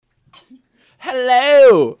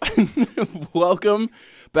Hello! Welcome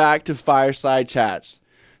back to Fireside Chats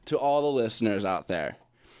to all the listeners out there.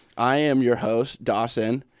 I am your host,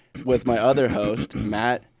 Dawson, with my other host,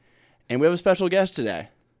 Matt, and we have a special guest today.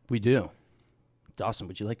 We do. Dawson,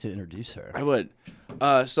 would you like to introduce her? I would.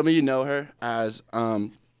 Some of you know her as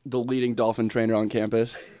the leading dolphin trainer on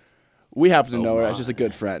campus. We happen to know her as just a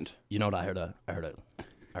good friend. You know what I heard? I heard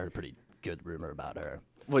a pretty good rumor about her.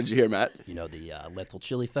 What did you hear, Matt? You know the Lentil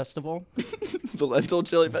Chili Festival? The Lentil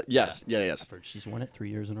Chili Festival? Yes. Yes. I've heard she's won it 3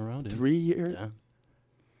 years in a row, dude. 3 years? Yeah.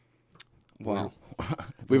 Wow.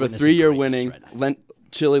 We have a 3-year winning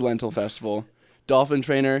Chili Lentil Festival, dolphin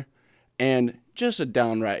trainer, and just a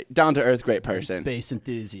down-to-earth great person. Space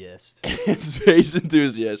enthusiast. Space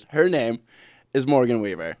enthusiast. Her name is Morgan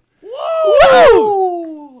Weaver.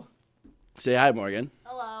 Woo! Say hi, Morgan.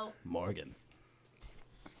 Hello. Morgan,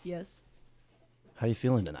 Yes. how you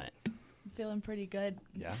feeling tonight? I'm feeling pretty good.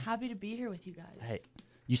 Yeah? Happy to be here with you guys. Hey,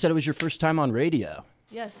 you said it was your first time on radio.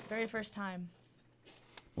 Yes, very first time.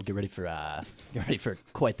 Well, get ready for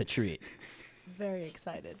quite the treat. Very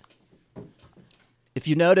excited. If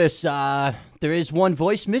you notice, there is one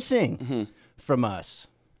voice missing from us.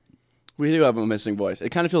 We do have a missing voice. It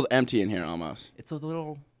kind of feels empty in here almost. It's a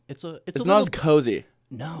little. It's not as cozy.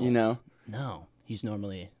 No. You know? No. He's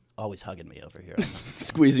normally always hugging me over here.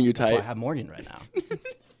 Squeezing you That's why I tight. have Morgan right now.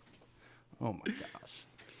 Oh my gosh.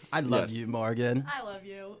 I love you, Morgan. I love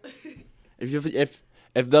you.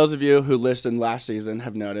 If those of you who listened last season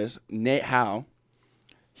have noticed, Nate Howe,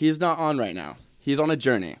 he's not on right now. He's on a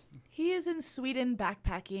journey. He is in Sweden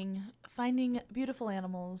backpacking, finding beautiful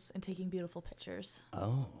animals and taking beautiful pictures.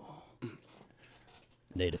 Oh.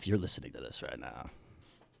 Nate, if you're listening to this right now,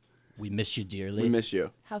 we miss you dearly. We miss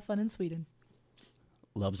you. Have fun in Sweden.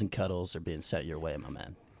 Loves and cuddles are being sent your way, my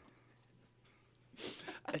man.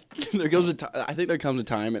 I think there comes a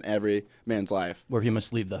time in every man's life Where he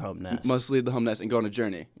must leave the home nest. must leave the home nest and go on a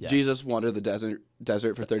journey. Yes. Jesus wandered the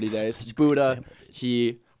desert for 30 days. That's a great Buddha, example,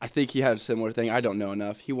 dude. I think he had a similar thing. I don't know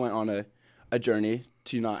enough. He went on a journey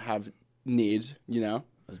to not have needs, you know?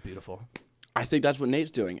 That was beautiful. I think that's what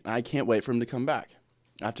Nate's doing, and I can't wait for him to come back.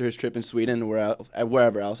 After his trip in Sweden or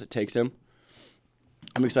wherever else it takes him,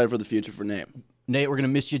 I'm excited for the future for Nate. Nate, we're going to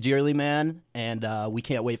miss you dearly, man, and we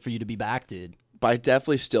can't wait for you to be back, dude. But I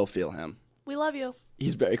definitely still feel him. We love you.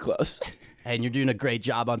 He's very close. And you're doing a great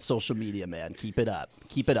job on social media, man. Keep it up.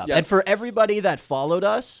 Keep it up. Yes. And for everybody that followed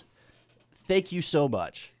us, thank you so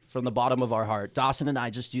much from the bottom of our heart. Dawson and I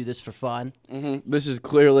just do this for fun. This is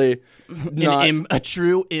clearly not... A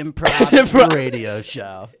true improv radio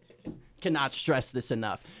show. Cannot stress this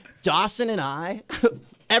enough. Dawson and I,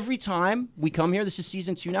 every time we come here, this is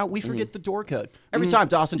season 2 now, we forget the door code. Every time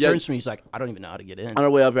Dawson turns to me, he's like, I don't even know how to get in. On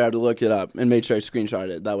our way up here, I had to look it up and make sure I screenshot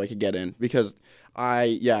it. That way I could get in. Because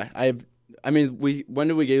when did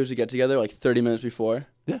we usually get together? Like 30 minutes before?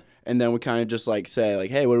 Yeah. And then we kind of just like say,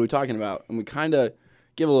 like, hey, what are we talking about? And we kind of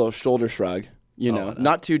give a little shoulder shrug, you know.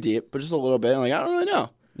 Not too deep, but just a little bit. I'm like, I don't really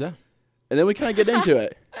know. Yeah. And then we kind of get into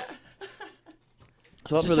it.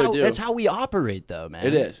 So without further ado. That's how we operate, though, man.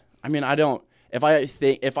 It is. I mean, I don't. If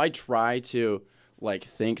I try to like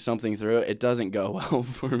think something through, it doesn't go well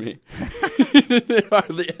for me. It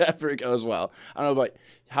hardly ever goes well. I don't know, but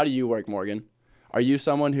how do you work, Morgan? Are you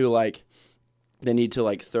someone who like they need to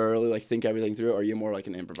like thoroughly like think everything through, or are you more like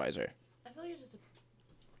an improviser?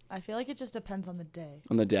 I feel like it just depends on the day.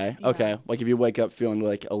 On the day, Yeah. okay. Like if you wake up feeling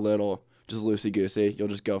like a little just loosey goosey, you'll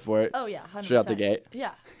just go for it. Oh yeah, 100%. Straight out the gate.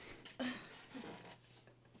 Yeah.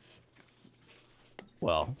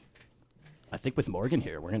 Well, I think with Morgan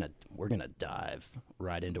here, we're gonna dive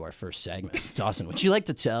right into our first segment. Dawson, would you like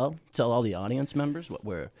to tell all the audience members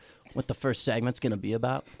what the first segment's gonna be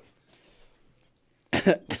about?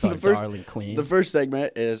 With our darling queen. The first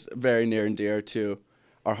segment is very near and dear to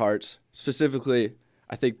our hearts, specifically,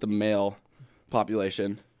 I think the male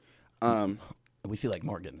population. We feel like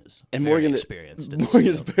Morgan is Experienced. in this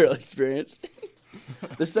Morgan's field. very experienced.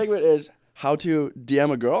 The segment is how to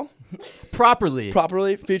DM a girl properly,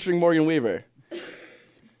 featuring Morgan Weaver.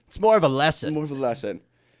 It's more of a lesson. More of a lesson.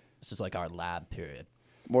 This is like our lab period.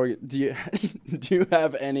 Morgan, do you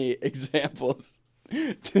have any examples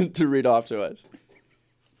to read off to us?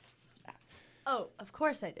 Oh, of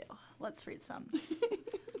course I do. Let's read some.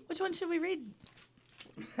 Which one should we read?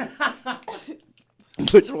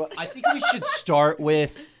 Which one? I think we should start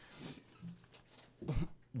with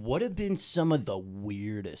what have been some of the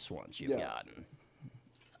weirdest ones you've gotten?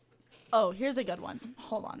 Oh, here's a good one.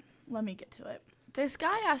 Hold on. Let me get to it. This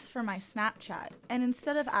guy asked for my Snapchat, and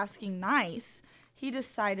instead of asking nice, he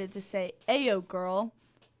decided to say, "Ayo, girl,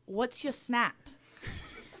 what's your snap?"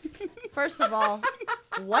 First of all,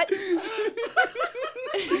 What?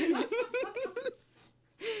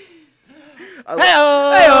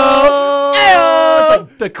 It's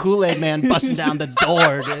like the Kool-Aid man busting down the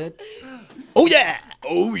door, dude. Oh yeah.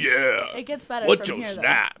 Oh yeah. It gets better What's from your here, though.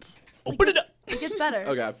 snap? Open it up. It gets better.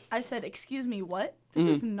 Okay. I said, excuse me, what? This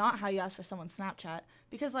is not how you ask for someone's Snapchat.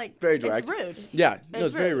 Because, like, Very direct. it's rude. Yeah, no,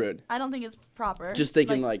 it's very rude. I don't think it's proper. Just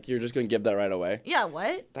thinking like you're just gonna give that right away. Yeah, what?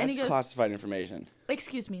 And That's he goes, classified information.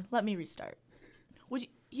 excuse me, let me restart. Would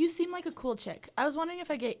you seem like a cool chick. I was wondering if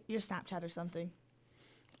I get your Snapchat or something.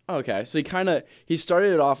 Okay, so he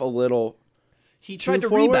started it off a little. He tried to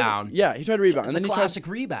forward. rebound. Yeah, he tried to rebound, and then he tried. Classic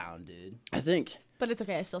rebound, dude. I think But it's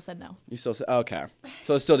okay. I still said no. you still said okay,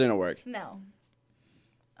 so it still didn't work. No.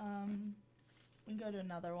 We can go to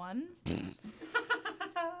another one.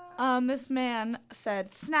 This man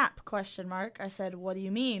said, snap, question mark. I said, what do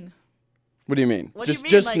you mean? What do you mean? What do you just mean,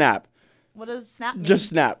 just like- snap. What does snap mean? Just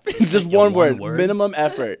snap. Just Yeah, one one word. word. Minimum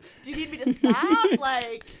effort. Do you need me to snap?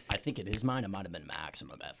 Like, I think in his mind it might have been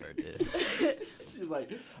maximum effort, dude. She's like,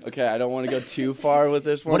 okay, I don't want to go too far with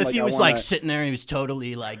this one. What if he I was wanna- like sitting there and he was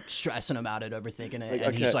totally like stressing about it, overthinking it, Like,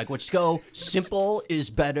 and he's okay. like, "Let's go. Simple is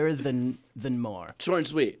better than more." short and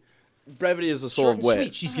sweet? Brevity is the soul Short of and wit.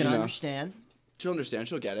 sweet. She's gonna you know? understand. She'll understand.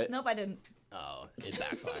 She'll get it. nope, I didn't. Oh, it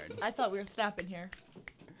backfired. I thought we were snapping here.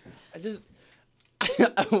 I just.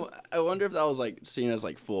 I wonder if that was like seen as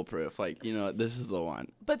like foolproof. Like, you know, this is the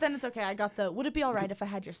one. But then it's okay. I got the, would it be all right if I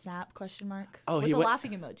had your snap, question mark? Oh, With he a went-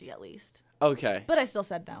 laughing emoji, at least. Okay. But I still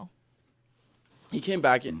said no. He came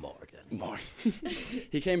back in. Morgan.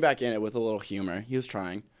 He came back in it with a little humor. He was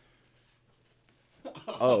trying.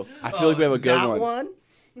 Oh, I feel like we have a good That one.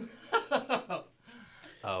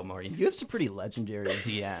 Oh, Morgan, you have some pretty legendary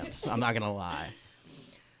DMs. I'm not gonna lie.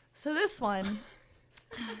 So this one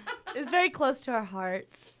is very close to our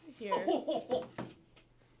hearts here.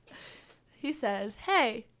 He says,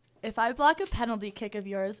 hey, if I block a penalty kick of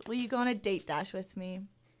yours, will you go on a date dash with me?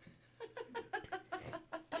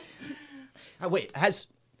 Wait,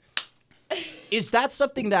 is that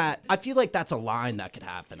something that I feel like that's a line that could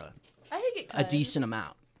happen I think it could. a decent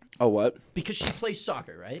amount Oh, what? because she plays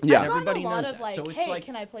soccer, right? Yeah. I've gotten everybody a lot knows of that. like, So it's hey, like,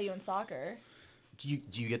 can I play you in soccer? do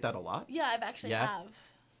you get that a lot? Yeah, I've actually Yeah?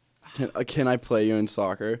 have. Can I play you in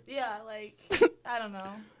soccer? Yeah, like, I don't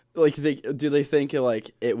know. Like, do they think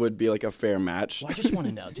like it would be like a fair match? Well, I just want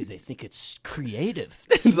to know, do they think it's creative?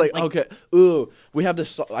 It's like, okay, ooh, we have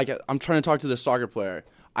this. Like, I'm trying to talk to this soccer player.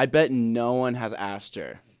 I bet no one has asked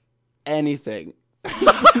her anything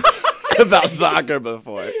about soccer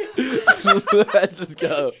before. Let's just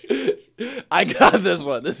go. I got this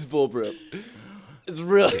one. This is foolproof. It's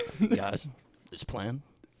really. Guys, this plan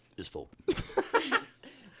is full.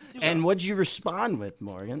 And what'd you respond with,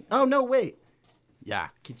 Morgan? Oh, no, wait. Yeah,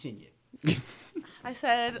 continue. I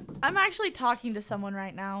said, I'm actually talking to someone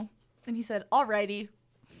right now. And he said, alrighty.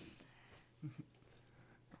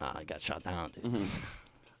 I got shot down, dude.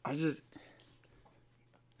 I just.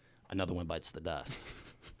 Another one bites the dust.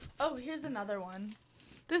 Oh, here's another one.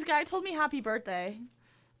 This guy told me happy birthday.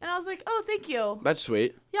 And I was like, oh, thank you. That's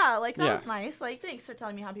sweet. Yeah, like, that Yeah. was nice. Like, thanks for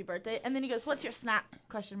telling me happy birthday. And then he goes, what's your snap?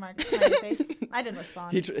 Question mark. Smiley face. I didn't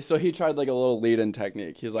respond. So he tried like a little lead-in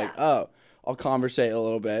technique. He was like, Yeah. "Oh, I'll conversate a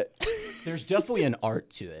little bit." There's definitely an art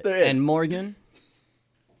to it. There is. And Morgan,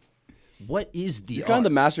 what is the You're art? kind of the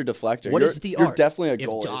master deflector. What you're, is the You're art? definitely a If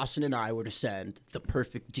goalie. Dawson and I were to send the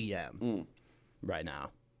perfect DM right now,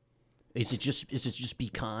 is it just be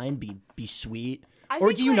kind, be sweet, I or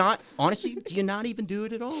think, do you like- not? Honestly, do you not even do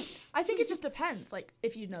it at all? I think it just depends. Like,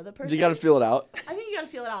 if you know the person. You got to feel it out. I think you gotta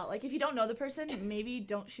feel it out. Like, if you don't know the person, maybe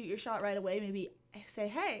don't shoot your shot right away. Maybe say,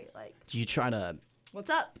 hey, like, Do you try to what's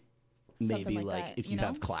up? maybe Something like like that, if you you know?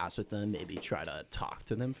 have class with them, maybe try to talk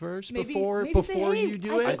to them first Maybe before say, hey, you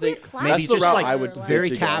do I it? think we have think class Maybe that's the just route like I would very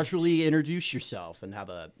think to go. casually introduce yourself and have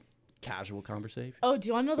a casual conversation. Oh, do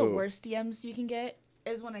you want to know the Ooh. worst DMs you can get?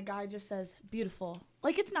 Is when a guy just says beautiful.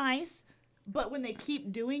 Like, it's nice, but when they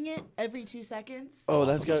keep doing it every 2 seconds, Oh,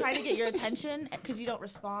 that's got. trying to get your attention because you don't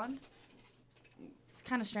respond. It's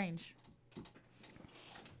kind of strange.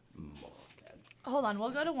 Hold on, we'll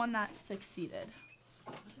go to one that succeeded.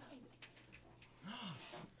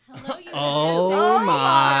 Hello, you Oh Oh my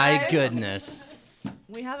my. goodness.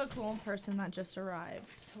 We have a cool person that just arrived.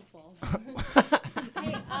 so false.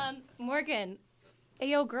 Hey, Morgan. Hey,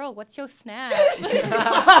 yo, girl, what's your snap?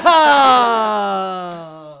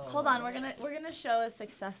 Hold on, we're gonna show a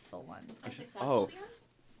successful one. Oh,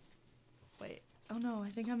 Wait. Oh no, I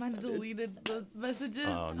think I might have deleted the messages.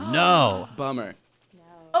 Oh no. bummer.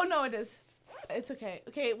 Oh no, it is. It's okay.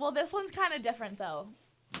 Okay, well this one's kind of different though,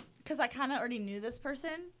 cause I kind of already knew this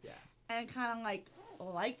person. Yeah. And kind of like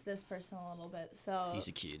liked this person a little bit. So He's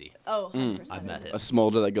a cutie. 100%. I met him. A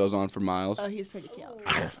smolder that goes on for miles. Oh, he's pretty cute.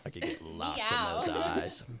 I could get lost in those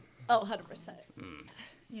eyes. Oh, 100%.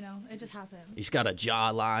 You know, it just happens. He's got a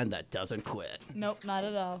jawline that doesn't quit. Nope, not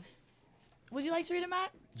at all. Would you like to read it,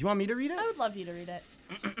 Matt? You want me to read it? I would love you to read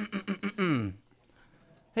it.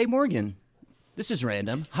 Hey, Morgan. This is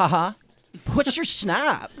random. Haha. What's your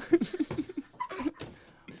snap?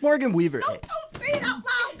 Morgan Weaver. Don't read it out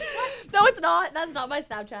loud. No, it's not. That's not my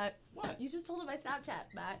Snapchat. What? You just told him my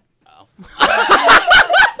Snapchat, Matt. Oh.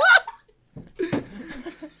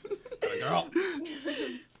 Girl.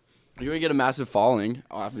 You're gonna get a massive following,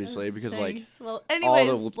 obviously, because Thanks. Well, all anyways,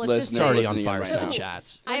 the let's just listeners It's already on listening in right Fireside now.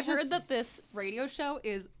 Chats. I've just- heard that this radio show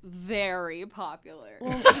is very popular.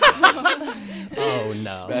 Oh,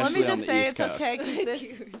 no. Especially Let me on just the say East it's Coast. okay because It's this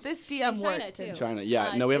huge. this DM In worked China, too. too. China,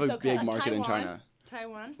 yeah. No, we have it's a okay. big market in Taiwan. China.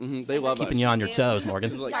 Taiwan. They love us. Keeping you on your toes,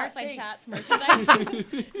 Morgan. It's like, Fireside thanks. Chats merchandise.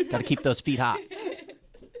 Gotta keep those feet hot.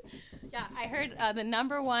 Yeah, I heard the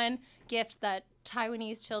number one gift that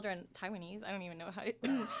Taiwanese children, I don't even know how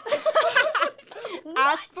to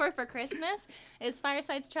ask for Christmas is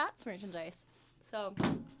Fireside Chats merchandise. So,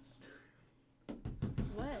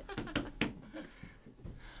 what?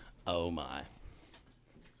 Oh, my.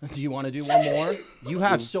 Do you want to do one more? You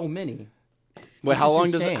have so many. Wait, This how is long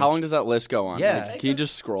insane. how long does that list go on? Yeah. Like, can you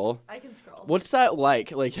just scroll? I can scroll. What's that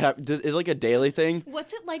like? Like, is it like a daily thing?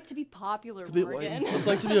 What's it like to be popular, Be- Morgan? What's it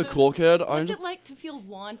like to be a cool kid? What's it like to feel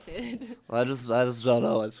wanted? I just don't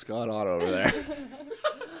know what's going on over there.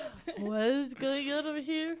 What is going on over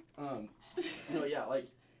here? No, yeah, like,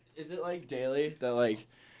 is it like daily that like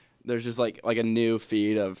there's just like a new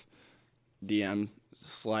feed of DM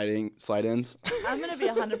slide-ins? I'm gonna be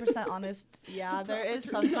 100% honest. Yeah, there is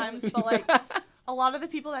sometimes, but like a lot of the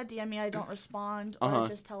people that DM me, I don't respond or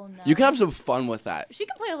just tell them no. You can have some fun with that. She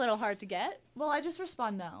can play a little hard to get. Well, I just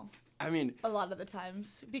respond no I mean, a lot of the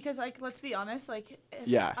times because like let's be honest, like if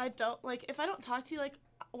Yeah. I don't if I don't talk to you, like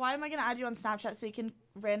why am I gonna add you on Snapchat so you can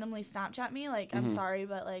randomly Snapchat me? Like I'm sorry,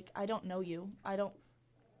 but like I don't know you. I don't.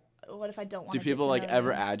 What if I don't want? do people like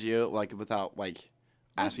ever add you like without like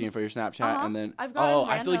asking you for your Snapchat and then? I've gotten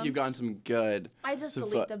I feel like you've randoms. gotten some good. I just some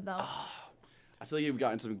delete them though. I feel like you've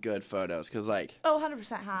gotten some good photos because like Oh,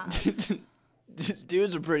 100% have.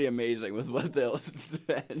 dudes are pretty amazing with what they'll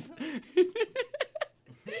send.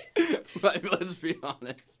 Like, let's be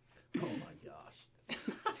honest. Oh, my gosh.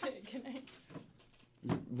 Can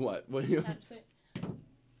I What? What do you?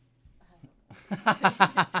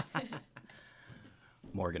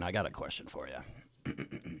 Morgan, I got a question for you.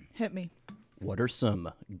 Hit me. What are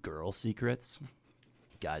some girl secrets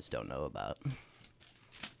guys don't know about?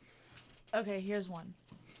 Okay, here's one.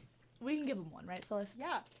 We can give them one, right, Celeste?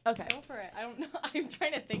 Yeah. Okay. Go for it. I don't know. I'm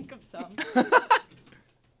trying to think of some.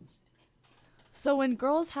 So when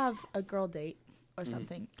girls have a girl date or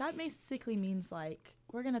something, that basically means like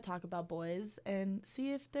we're gonna talk about boys and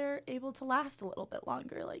see if they're able to last a little bit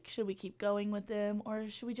longer. Like, should we keep going with them or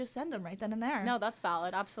should we just send them right then and there? No, that's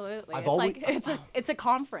valid. Absolutely. I've It's always- like it's a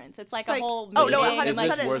conference. It's like It's a like- whole oh, no, meeting. 100% Is like,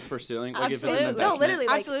 this is. worth pursuing? Like, if it's an Absolutely. investment? No, literally,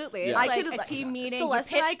 like, Absolutely. Yeah. It's I like could, a like, team meeting.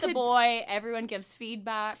 Celeste you and I pitch the could- boy. Everyone gives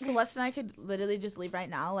feedback. Celeste and I could literally just leave right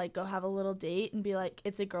now, like go have a little date and be like,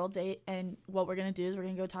 it's a girl date, and what we're gonna do is we're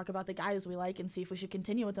gonna go talk about the guys we like and see if we should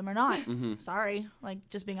continue with them or not. Sorry, like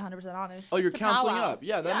just being 100% honest. Oh, you're It's a counseling powwow. up.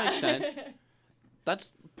 Yeah, that makes sense.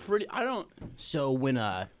 That's pretty. I don't. So when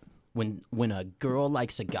a girl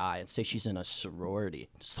likes a guy and say she's in a sorority,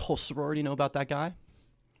 does the whole sorority know about that guy?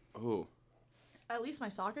 Oh. At least my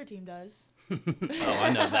soccer team does. Oh, I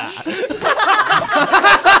know that.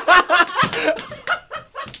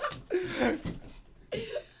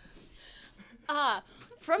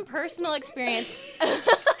 From personal experience,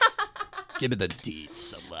 Give me the deets,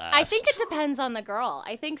 Celeste. I think it depends on the girl.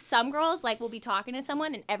 I think some girls like will be talking to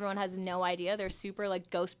someone and everyone has no idea. They're super like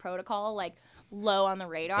ghost protocol, like low on the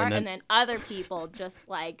radar, And and then- then other people just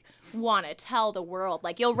like want to tell the world.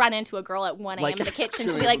 Like you'll run into a girl at 1 a.m. Like- in the kitchen.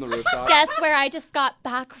 She'll be Screaming like, from the rooftop. "Guess where I just got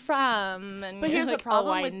back from?" And But you're here's like, the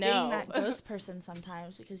problem "Oh, I with know." being that ghost person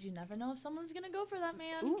sometimes because you never know if someone's gonna go for that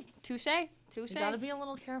man. Ooh, touche. You gotta be a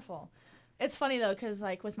little careful. It's funny though, cause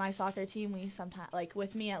like with my soccer team, we sometimes like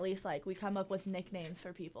with me at least like we come up with nicknames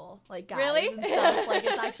for people like guys Really? and stuff. Like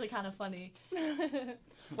it's actually kind of funny.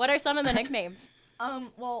 What are some of the nicknames?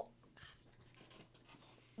 Well,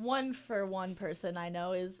 one for one person I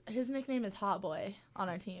know is his nickname is Hot Boy on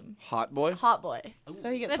our team. Hot boy. Hot Boy.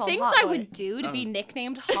 So he gets The called things Hot I Boy. would do to be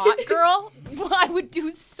nicknamed Hot Girl, well, I would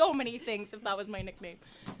do so many things if that was my nickname.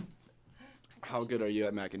 How good are you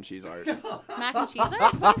at mac and cheese art? Mac and cheese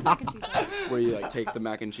art? What is mac and cheese art? Where you like take the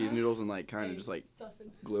mac and cheese noodles and like kind of just like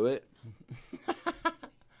glue it.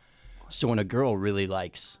 So when a girl really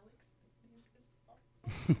likes...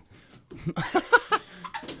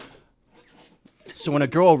 So when a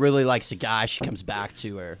girl really likes a guy, she comes back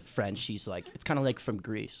to her friend. She's like, it's kind of like from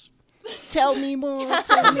Greece. Tell me more,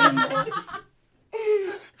 tell me more.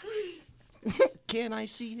 Can I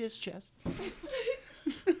see his chest?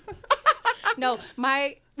 No,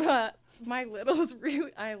 my little's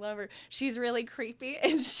really, I love her. She's really creepy,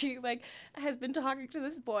 and she like has been talking to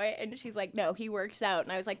this boy, and she's like, no, he works out.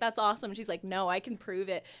 And I was like, that's awesome. She's like, no, I can prove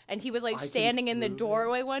it. And he was like standing in the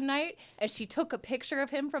doorway one night, and she took a picture of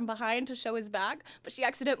him from behind to show his back, but she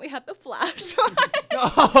accidentally had the flash on.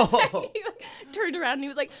 Oh. He like, turned around and he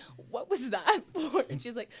was like, what was that for? And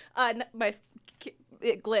she's like,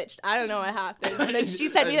 it glitched. I don't know what happened. And then she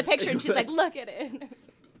sent me the picture, and she's like, look at it.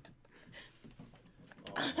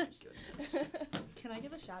 Can I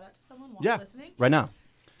give a shout out to someone while Yeah, listening? right now.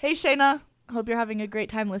 Hey, Shayna. Hope you're having a great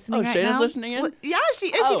time listening right Shayna's now. listening in? Yeah, she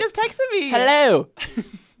is. Oh. She just texted me. Hello.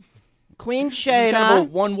 Queen It's kind of a Shayna.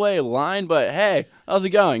 one-way line, but hey, how's it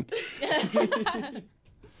going?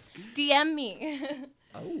 DM me.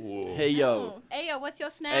 Hey yo. Hey, yo, what's your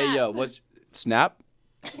snap? Hey yo. What's Snap?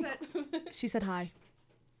 She said hi.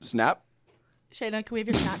 Snap? Shayna, can we have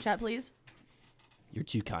your Snapchat, please? You're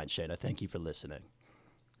too kind, Shayna. Thank you for listening.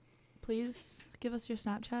 Please give us your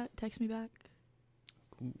Snapchat. Text me back.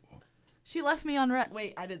 She left me on red.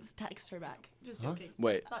 Wait, I didn't text her back. Just joking.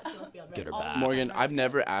 Wait, Thought she left me on red. Get her All back. the Morgan, time. I've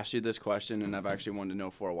never asked you this question, and I've actually wanted to know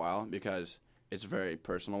for a while because it's a very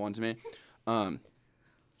personal one to me.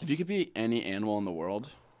 If you could be any animal in the world,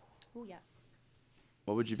 Oh, yeah.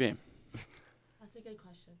 what would you be? That's a good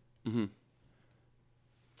question. Mm-hmm.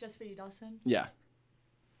 Just for you, Dawson? Yeah.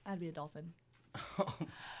 I'd be a dolphin.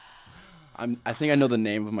 I think I know the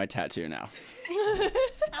name of my tattoo now.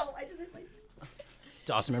 Ow, I just hit my...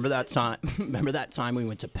 Dawson, remember that time? Remember that time we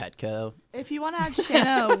went to Petco? If you want to add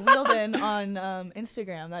Shayna Wielden on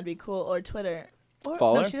Instagram, that'd be cool. Or Twitter. Or,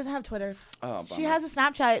 Follow no, her? she doesn't have Twitter. Oh, She bummer. has a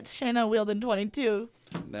Snapchat. It's Shayna Wielden22.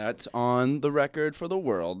 That's on the record for the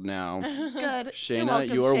world now. Good.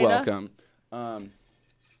 Shayna, you are welcome. Should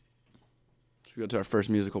we go to our first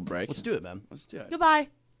musical break? Let's do it, man. Let's do it. Goodbye.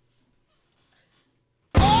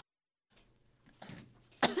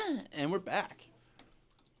 And we're back.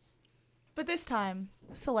 But this time,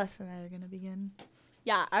 Celeste and I are going to begin.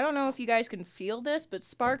 Yeah, I don't know if you guys can feel this, but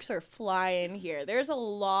sparks are flying here. There's a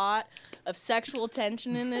lot of sexual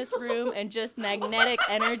tension in this room and just magnetic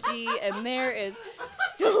energy, and there is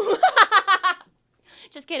so...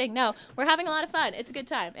 Just kidding. No, we're having a lot of fun. It's a good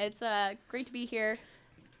time. It's great to be here.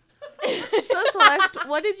 So, Celeste,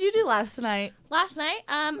 what did you do last night? Last night,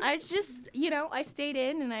 I just, I stayed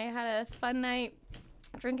in and I had a fun night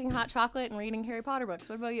drinking hot chocolate and reading Harry Potter books.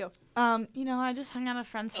 What about you? I just hung out at a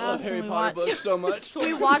friend's I love house Harry and we Potter watched. books so much. So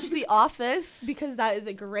we watched The Office because that is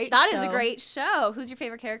a great That show. is a great show. Who's your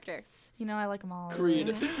favorite character? I like them all.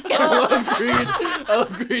 Creed. I love Creed. I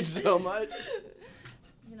love Creed so much.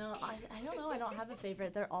 I don't know. I don't have a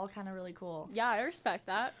favorite. They're all kind of really cool. Yeah, I respect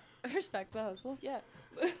that. I respect those. Well, yeah.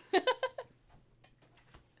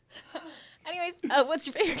 Anyways, what's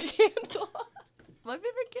your favorite candle? My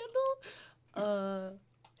favorite candle?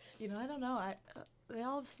 I don't know. They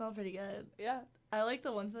all smell pretty good. Yeah. I like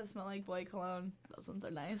the ones that smell like boy cologne. Those ones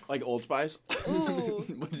are nice. Like Old Spice. Ooh.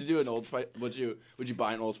 Would you do an Old Spice? Would you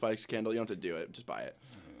buy an Old Spice candle? You don't have to do it. Just buy it.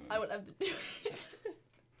 I would have to do it.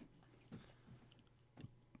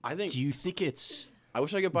 I think. Do you think it's... I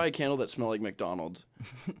wish I could buy a candle that smelled like McDonald's.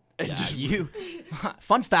 Yeah, you...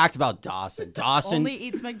 Fun fact about Dawson. Dawson, Only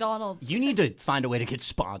eats McDonald's. you need to find a way to get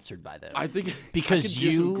sponsored by them. I think Because I could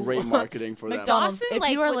do some you- great marketing for them. McDonald's, Dawson, if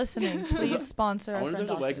like, you are what- listening, please sponsor I our wonder if friend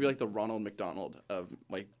there's a way I Dawson. could be like the Ronald McDonald of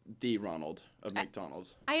like the Ronald of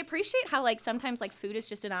McDonald's. I appreciate how sometimes food is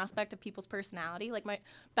just an aspect of people's personality. Like my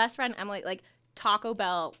best friend Emily, Taco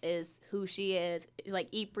Bell is who she is.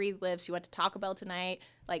 Eat, breathe, live. She went to Taco Bell tonight.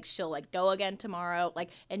 She'll go again tomorrow.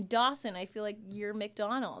 And Dawson, I feel like you're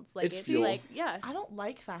McDonald's. It's It's fuel. yeah. I don't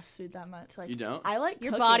like fast food that much. You don't? I like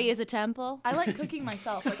Your cooking. body is a temple. I like cooking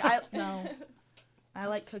myself. I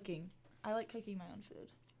like cooking. I like cooking my own food.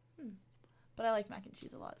 But I like mac and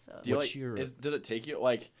cheese a lot. So Do you What's your- does it take you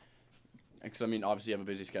because obviously you have a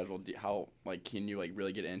busy schedule. How can you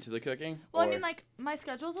really get into the cooking? Well, Or- my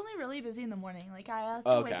schedule's only really busy in the morning. I have to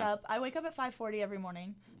Oh, wake okay. up. I wake up at 5:40 every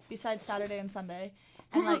morning, besides Saturday and Sunday,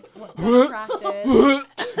 and go to practice.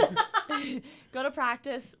 Go to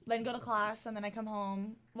practice, then go to class, and then I come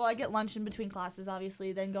home. Well, I get lunch in between classes,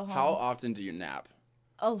 obviously, then go home. How often do you nap?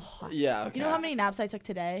 A lot. Yeah. Okay. You know how many naps I took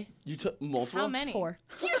today? You took multiple? How many? 4.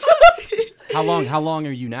 How long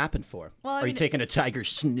are you napping for? Well, I are you mean, taking a tiger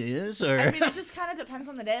snooze or? I mean, it just kind of depends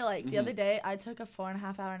on the day. Like the other day, I took a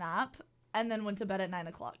 4.5 hour nap and then went to bed at 9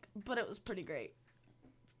 o'clock. But it was pretty great.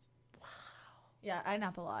 Wow. Yeah, I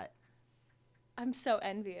nap a lot. I'm so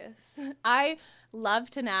envious. I love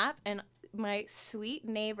to nap, and my sweet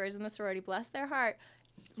neighbors in the sorority, bless their heart,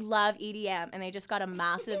 love EDM, and they just got a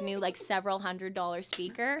massive new like several $100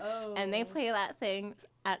 speaker, and they play that thing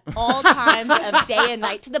at all times of day and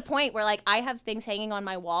night, to the point where like I have things hanging on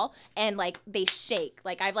my wall and like they shake.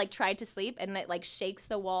 Like I've like tried to sleep and it like shakes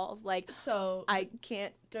the walls. Like So I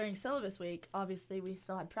can't. during syllabus week, obviously we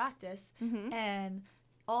still had practice, and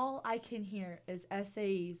all I can hear is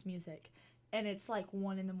SAE's music. And it's like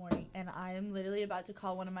 1 a.m, and I am literally about to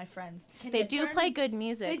call one of my friends. Can They you do turn- play good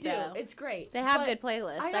music. They do. Though. It's great. They have But good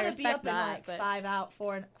playlists. I I gotta respect be up that. in like but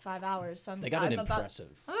 4 and 5 hours. So They got an I'm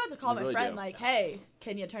impressive. I'm about to call They my really friend do. like, hey,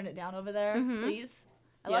 can you turn it down over there, please?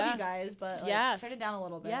 I love Yeah. you guys, but like, Yeah. turn it down a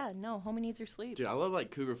little bit. yeah, no, homie needs her sleep. Dude, I love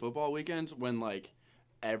like Cougar football weekends when like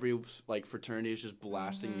every like fraternity is just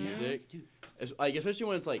blasting music. Dude. It's, like especially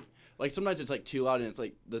when it's like sometimes it's like too loud and it's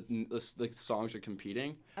like the songs are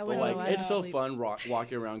competing. I But wouldn't like know it's how so to sleep. fun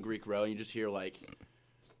walking around Greek Row and you just hear like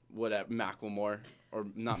whatever Macklemore or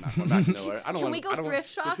not Macklemore, Mac Miller. I don't Can want. we go I don't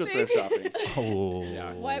thrift Let's go shopping? thrift shopping. Oh.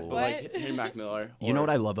 Yeah. What? But like hey Mac Miller. You know or what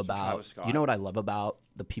I love some about Travis Scott. you know what I love about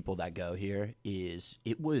the people that go here is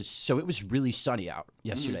it was really sunny out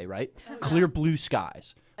yesterday, right? Clear blue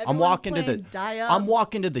skies. I'm Everyone walking to the playing Die-Up. I'm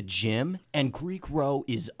walking to the gym and Greek Row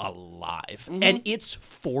is alive. And it's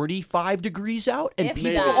 45 degrees out and If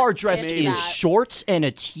people that, are dressed if in that. shorts and a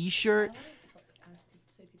t-shirt.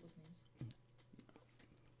 Say people's names.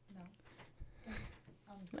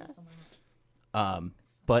 No.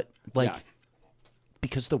 But like Yeah.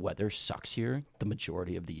 because the weather sucks here the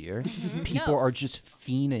majority of the year, people No. are just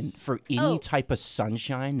fiending for any Oh. type of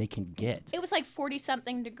sunshine they can get. It was like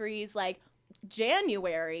 40-something degrees, like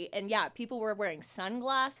January, and yeah, people were wearing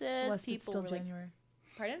sunglasses. Celeste, it's People still were like, January.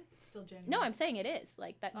 pardon? Still January. No, I'm saying it is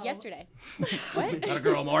like that Oh. yesterday. What? Not a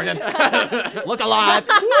girl, Morgan. Look alive.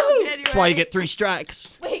 January. That's why you get 3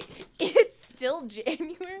 strikes. Wait, it's still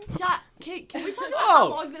January? Yeah, can we talk about Oh. how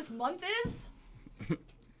long this month is?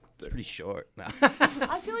 Pretty short.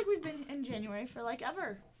 I feel like we've been in January for like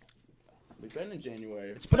ever. We've been in January.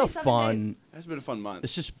 It's been a 27 fun. It's been a fun month.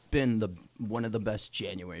 It's just been one of the best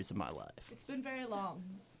Januaries of my life. It's been very long.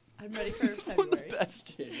 I'm ready for February. Best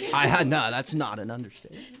January. I had no. That's not an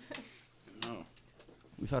understatement. No.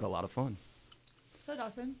 We've had a lot of fun. So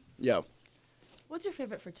Dawson, Yo. what's your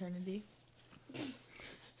favorite fraternity?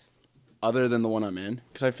 Other than the one I'm in,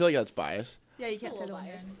 because I feel like that's biased. Yeah, you can't a say the little one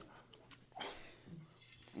you're in.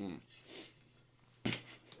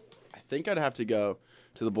 I think I'd have to go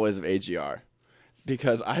to the boys of AGR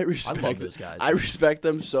because I respect those guys. I respect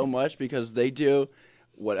them so much because they do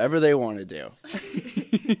whatever they want to do.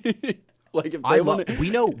 Like if they want to,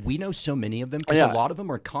 we know so many of them because Yeah. a lot of them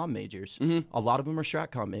are comm majors. A lot of them are strat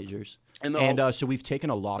comm majors, And and, the- so we've taken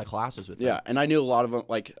a lot of classes with them. yeah, and I knew a lot of them,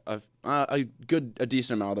 like a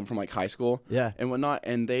decent amount of them from like high school, Yeah. and whatnot.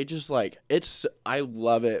 And they just like I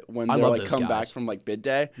love it when I they're love like those come back guys. from like bid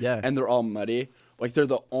day, Yeah. and they're all muddy. Like they're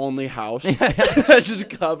the only house that's just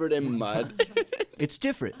covered in mud. It's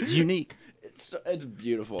different. It's unique. It's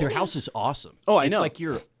beautiful. Their house is awesome. Oh, I it's know. like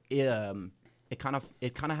it kind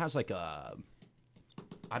of has like a,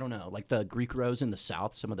 I don't know, like the Greek rows in the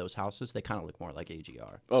south. Some of those houses they kind of look more like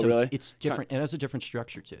AGR. Oh, so really? It's different. It has a different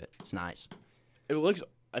structure to it. It's nice. It looks.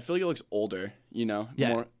 I feel like it looks older. You know. Yeah.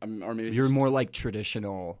 More, or maybe You're more like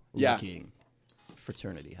traditional Yeah. looking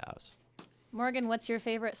fraternity house. Morgan, what's your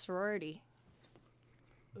favorite sorority?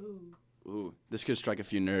 Ooh. Ooh, this could strike a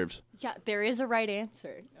few nerves. Yeah, there is a right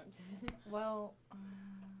answer. Well,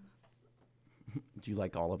 Do you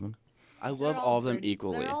like all of them? I they're love all of them pretty-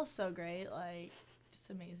 equally. They're all so great. Like, just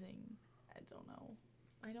amazing. I don't know.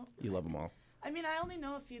 I don't. You love them all. I mean, I only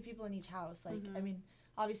know a few people in each house. Like, I mean,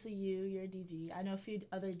 obviously you're a DG. I know a few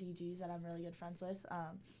other DGs that I'm really good friends with.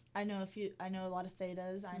 I know a lot of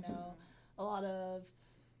Thetas. I know a lot of,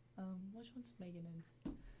 which one's Megan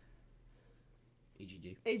in?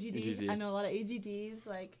 AGD. AGD. AGD. I know a lot of AGDs.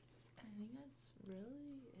 Like, I think that's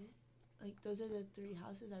really it. Like, those are the 3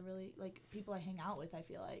 houses I really, like, people I hang out with, I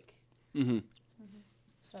feel like. Mm-hmm.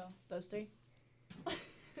 So, those 3.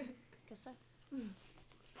 Guess so.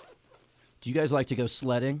 Do you guys like to go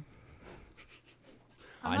sledding?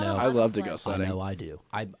 I'm I not know. allowed I to love to sled. go sledding. I know I do.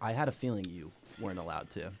 I had a feeling you weren't allowed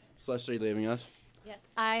to. Celeste, are you leaving us? Yes.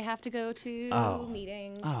 I have to go to Oh.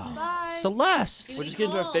 meetings. Bye. Celeste. We're just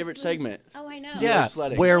getting to our calls. favorite segment. Oh, I know. Yeah,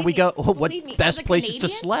 sledding. where we go. Believe What me, as best a places to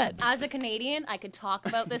Canadian- sled? As a Canadian, I could talk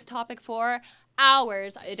about this topic for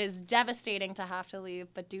hours. It is devastating to have to leave,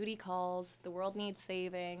 but duty calls. The world needs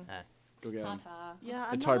saving. Go get 'em. Ta-ta. Yeah,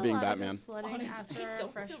 I'm It's not hard being allowed to go Batman. Sledding Honestly, after our don't feel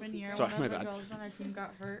freshman too year, Sorry, one my of the bad. girls on our team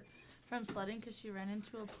got hurt from sledding because she ran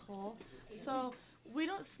into a pole. So we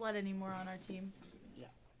don't sled anymore on our team.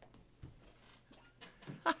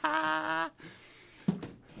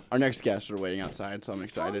 Our next guests are waiting outside, so I'm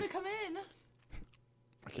Tell them excited. to come in.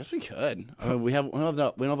 I guess we could. We don't have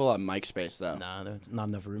a lot of mic space though. Nah, there's not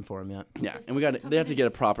enough room for them yet. Yeah, Just and we got come they have in to get a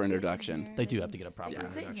and proper sit in introduction. here They do and have to get a proper you can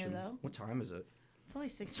sit in here, introduction. though. What time is it? It's only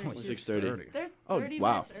 6:30. only 6:30. They're Oh, 30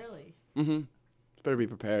 wow. minutes early. Mm-hmm. It's better be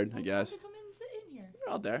prepared, I Tell guess. them to come in and sit in here.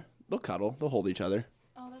 They're out there. They'll cuddle. They'll hold each other.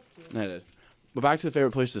 Oh, that's cute. That is. But back to the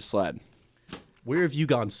favorite place to sled. Where have you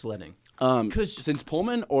gone sledding? 'Cause- Since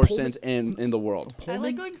Pullman or Pullman- since in the world. I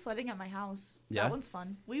like going sledding at my house. Yeah? That one's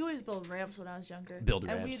fun. We always build ramps when I was younger. Build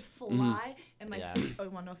And ramps. we'd fly, and my Yeah. sister. Oh, you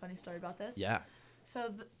want to know a funny story about this? Yeah.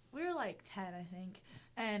 So we were like 10, I think,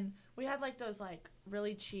 and we had like those like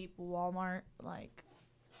really cheap Walmart like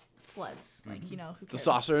sleds, like you know who The cares?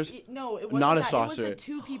 saucers? No, it wasn't Not a that. It was saucer. the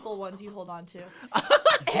two people ones you hold on to.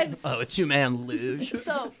 And Oh, a two-man luge.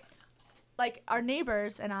 so, like our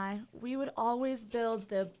neighbors and I, we would always build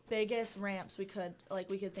the biggest ramps we could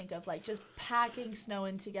think of, like just packing snow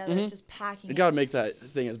in together, just packing. You it. gotta make that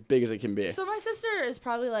thing as big as it can be. So my sister is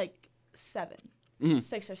probably like 7,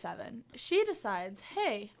 6 or 7. She decides,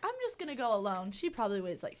 hey, I'm just gonna go alone. She probably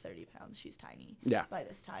weighs like 30 pounds. She's tiny. Yeah. By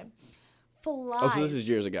this time, flies. Oh, so this is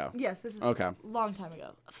years ago. Yes, this is Okay. a long time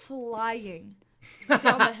ago. Flying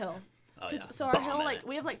down the hill. Oh, 'Cause- yeah. So our Bombing hill, it. like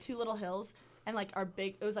we have like 2 little hills, and like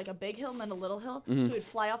it was like a big hill and then a little hill. So we'd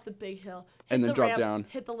fly off the big hill, hit And then the drop ramp, down.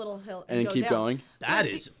 hit the little hill, And then go keep down. going. That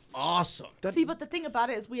see- is awesome. See, but the thing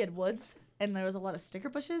about it is we had woods and there was a lot of sticker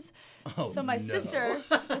bushes. Oh, So my no. sister,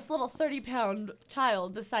 this little 30-pound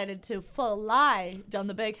child, decided to fly down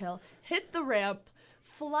the big hill, hit the ramp,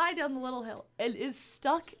 fly down the little hill, and is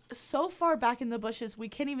stuck so far back in the bushes we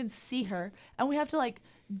can't even see her. And we have to like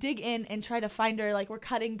dig in and try to find her. Like we're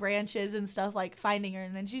cutting branches and stuff, like finding her.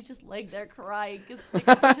 And then she's just laying there crying because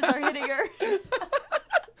sticker bushes are hitting her.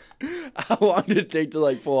 How long did it take to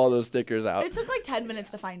like pull all those stickers out? It took like 10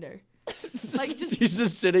 minutes to find her. Like just She's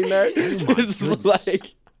just sitting there, just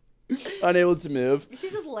like unable to move.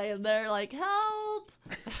 she's just laying there like help,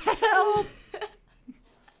 help.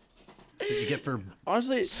 What you get for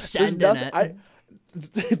Honestly, there's Sending nothing.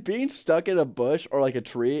 it. Being stuck in a bush or like a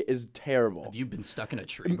tree is terrible. Have you been stuck in a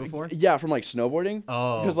tree before? Yeah, from like snowboarding.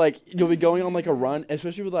 Oh. Because like you'll be going on like a run,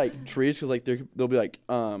 especially with like trees, because like they'll be like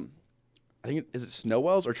I think is it snow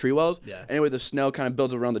wells or tree wells? Yeah. Anyway, the snow kind of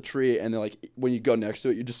builds around the tree, and then like when you go next to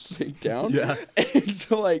it, you just sink down. Yeah. And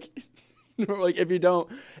so like, like if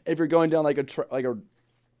you're going down like like a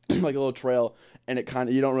like a little trail, and it kind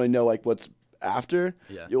of you don't really know like what's after,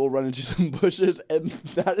 Yeah. you'll run into some bushes, and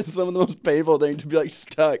that is some of the most painful thing to be like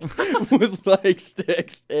stuck with like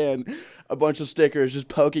sticks and a bunch of stickers just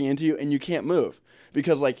poking into you, and you can't move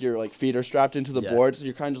because like your like feet are strapped into the Yeah. board, so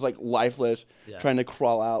you're kind of just like lifeless, Yeah. trying to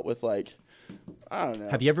crawl out with like I don't know.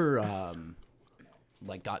 Have you ever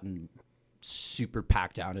like gotten super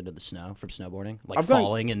packed down into the snow from snowboarding, like I've gone-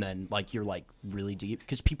 falling and then like you're like really deep?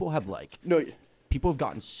 Because people have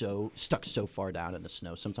gotten so stuck so far down in the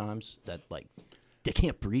snow sometimes that like they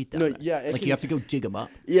can't breathe down No, there. yeah, it like can- you have to go dig them up.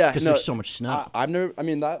 Yeah, because no, there's so much snow. I've never. I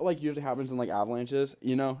mean, that like usually happens in like avalanches,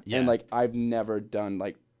 you know. Yeah. And like I've never done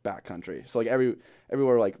like backcountry. So like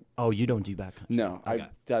everywhere like Oh, you don't do backcountry? no, Okay.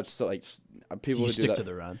 that's so, like people You who stick do that. to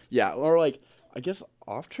the run. Yeah, or like I guess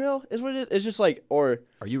off trail is what it is. It's just like or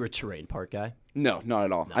Are you a terrain park guy? no, not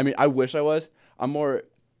at all. I mean, I wish I was. I'm more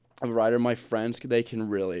of a rider. My friends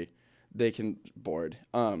they can board.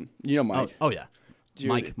 You know Mike. Oh yeah, Dude,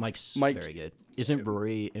 Mike's Mike- very good. Isn't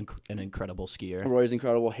Rory an incredible skier? Roy's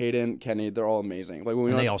incredible. Hayden, Kenny, they're all amazing. Like when we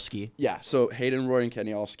And went they all ski. Yeah, so Hayden, Roy, and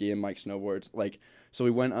Kenny all ski, and Mike snowboards. Like, so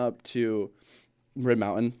we went up to Red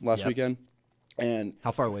Mountain last Yep. weekend, and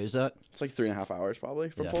How far away is that? it's like 3.5 hours probably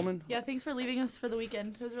from Yeah. Pullman. Yeah, thanks for leaving us for the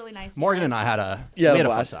weekend. It was really nice. Morgan and guys. I had a Yeah, we had a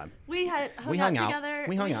fun blast. time. We We hung hung out out. together.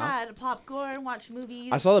 We hung out. had popcorn, watched movies.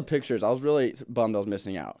 I saw the pictures. I was really bummed I was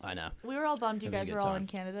missing out. I know. We were all bummed you It was a guys good were all time. in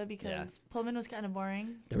Canada because Yeah. Pullman was kind of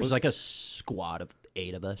boring. There was like a squad of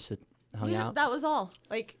 8 of us that hung out. That was all.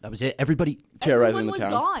 Like That was it. Everybody. Terrorizing everyone the was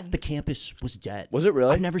town. gone. The campus was dead. Was it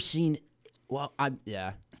really? I've never seen. Well,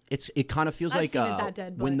 yeah. it kind of feels I've like seen it that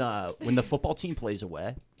dead, when the football team plays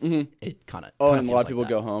away, it kind of Oh, and a lot of people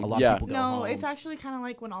go home. A lot Yeah. of people go home. No, it's actually kind of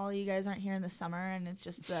like when all of you guys aren't here in the summer and it's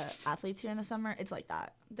just the athletes here in the summer. It's like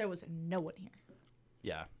that. There was no one here.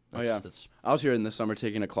 yeah. Oh yeah. I was here in the summer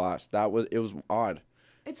taking a class. It was odd.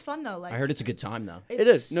 It's fun though. Like I heard it's a good time though. it's It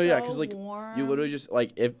is. No, yeah, so because like warm. you literally just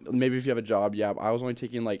like if you have a job. Yeah, I was only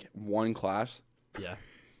taking like one class Yeah.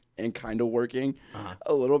 and kind of working Uh-huh.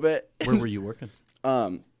 a little bit. Where were you working?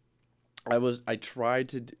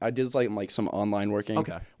 I did like some online working.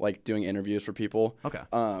 Okay. Like doing interviews for people. Okay.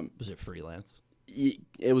 Was it freelance?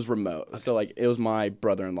 It was remote. So like it was my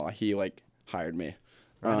brother-in-law. He like hired me.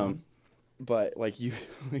 Right on. But like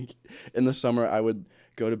like in the summer I would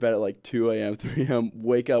go to bed at like 2 a.m., 3 a.m.,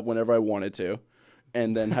 wake up whenever I wanted to,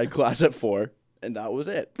 and then had class at 4, and that was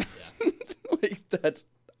it. Yeah. Like that's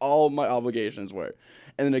all my obligations were.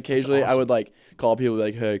 And then occasionally I would like call people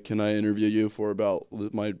like, "Hey, can I interview you for about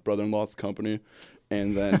my brother-in-law's company?"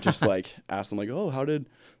 And then just like ask them like, "Oh, how did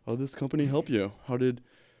this company help you? How did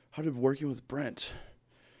working with Brent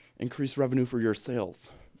increase revenue for your sales?"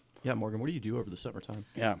 Yeah, Morgan, what do you do over the summertime?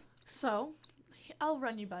 Yeah. So, I'll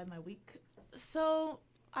run you by my week. So,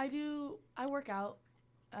 I work out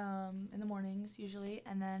in the mornings usually,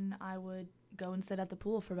 and then I would go and sit at the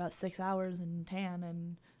pool for about 6 hours and tan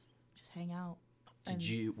and just hang out.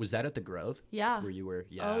 Was that at the Grove? Yeah. Where you were?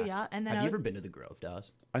 Yeah. Oh, yeah. And then Have you ever been to the Grove,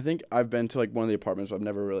 Dawes? I think I've been to like one of the apartments, but I've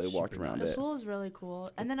never really walked Super around nice. the it. pool is really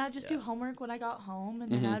cool. And then I'd just do homework when I got home,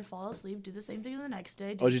 and then I'd fall asleep, do the same thing the next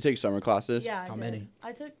day. Oh, did you take summer classes? Yeah, I How did. many?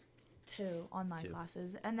 I took 2 online 2.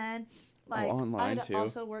 classes, and then like online I'd too?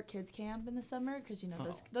 also work kids camp in the summer because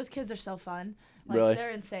Oh. those kids are so fun. Like Really? they're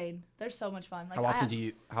insane. They're so much fun. Like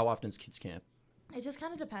How often is kids camp? It just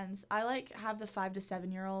kind of depends. I like have the 5 to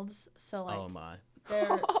 7-year-olds, so like Oh my.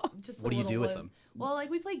 they're just. What do you do with them? Well, like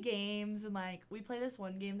we play games and like we play this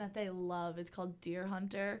one game that they love. It's called Deer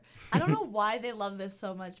Hunter. I don't know why they love this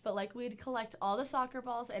so much, but like we'd collect all the soccer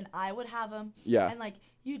balls and I would have them. Yeah. And like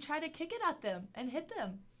you try to kick it at them and hit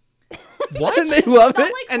them. What? And they love Not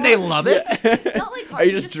it. like And they hard. love it? Not like hard. Are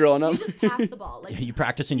you just drilling them? You just pass the ball. Like You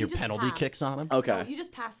practicing You your just penalty pass. kicks on them? Okay. no, you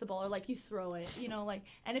just pass the ball or like you throw it, like,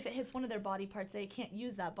 and if it hits one of their body parts, they can't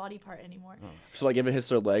use that body part anymore. So like if it hits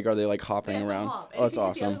their leg, are they like They hopping have to around? hop. Oh, And that's if you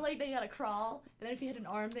hit the awesome. other leg, they gotta crawl. And then if you hit an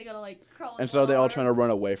arm, they gotta like crawl. And so are they all trying to run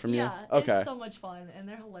away from you? Yeah. Okay. It's so much fun and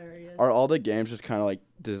they're hilarious. Are all the games just kind of like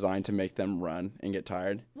designed to make them run and get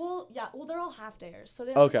tired? Well, yeah. Well, they're all half dayers, so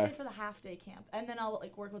they Okay. always stay for the half day camp, and then I'll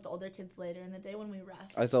like work with the older kids later in the day when we ref.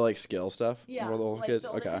 I saw like skill stuff. Yeah, For the little like kids. the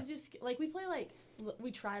older Okay. kids do like we play like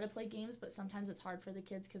we try to play games, but sometimes it's hard for the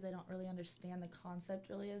kids because they don't really understand the concept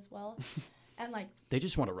really as well, and like They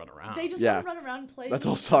just want to run around. they just Yeah. want to run around and play. That's with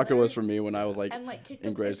all each soccer was other for me when I was like and like kick in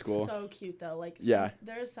the- grade it's school. So cute though. Like Yeah.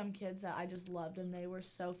 there are some kids that I just loved and they were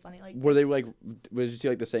so funny. Like Were they this- like? Did you see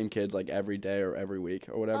like the same kids like every day or every week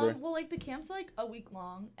or whatever? Well, like the camp's like a week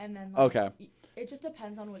long, and then like, Okay. it just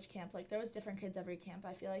depends on which camp. Like there was different kids every camp,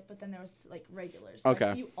 I feel like, but then there was like regulars. Okay.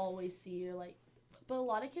 Like, you always see your like, but a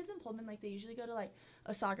lot of kids in Pullman like they usually go to like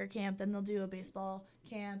a soccer camp, then they'll do a baseball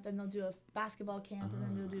camp, then they'll do a basketball camp, and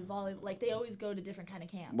then they'll do volleyball. Like they always go to different kind of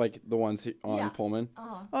camps. Like the ones on Yeah. Pullman.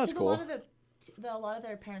 Oh, that's cool. A lot of a lot of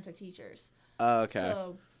their parents are teachers. Okay.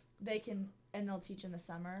 So they can, and they'll teach in the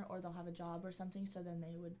summer, or they'll have a job or something. So then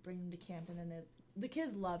they would bring them to camp, and then the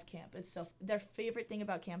kids love camp. It's so their favorite thing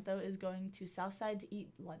about camp though is going to Southside to eat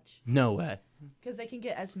lunch No way. because they can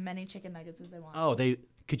get as many chicken nuggets as they want. Oh,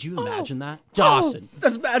 could you imagine that? Dawson.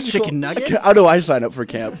 That's magical. Chicken nuggets? How do I sign up for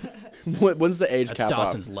camp? When's the age That's cap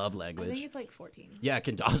Dawson's up? love I think language. it's like 14. Yeah,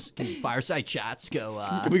 can Fireside Chats go?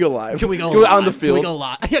 Can we go live? Can we go out on the live? Can we field? go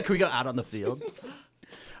live? Yeah, can we go out on the field?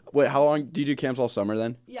 Wait, how long do you do camps all summer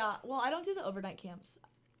then? Yeah, well, I don't do the overnight camps.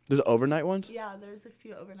 There's overnight ones? Yeah, there's a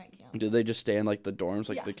few overnight camps. Do they just stay in like the dorms,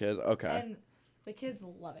 like Yeah. the kids? Okay. And the kids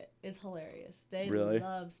love it. It's hilarious. They Really?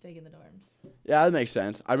 love staying in the dorms. Yeah, that makes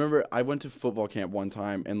sense. I remember I went to football camp one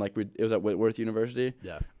time, and like it was at Whitworth University.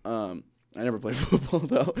 Yeah. I never played football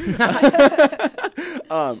though.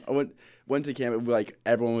 I went to camp. And, like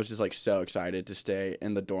everyone was just like so excited to stay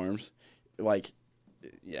in the dorms. Like,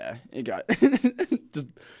 yeah, it got just a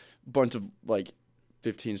bunch of like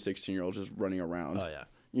 15, 16-year-olds just running around. Oh yeah.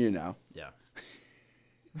 You know. Yeah.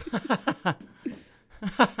 That's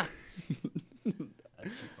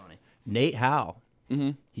too funny. Nate Howe.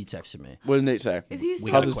 Mm-hmm. He texted me. What did Nate say? Is he We still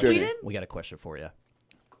got How's a his journey? question. tweeting? We got a question for you.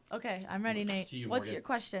 Okay, I'm ready, Nate. to you, What's Morgan. your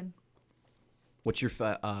question? What's your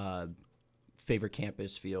favorite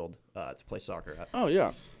campus field to play soccer at? Oh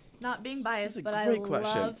yeah. Not being biased, a but I great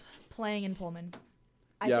question. love playing in Pullman.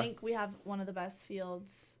 I Yeah. think we have one of the best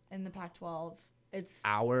fields in the Pac-12. It's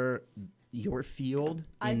Our your field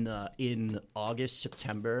in August,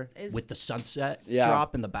 September with the sunset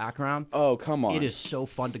drop in the background. Oh, come on. It is so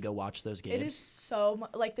fun to go watch those games. It is so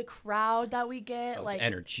like the crowd that we get, it's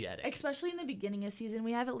energetic. Especially in the beginning of season,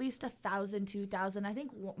 we have at least 1,000, 2,000. I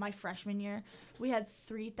think my freshman year, we had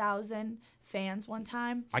 3,000 fans one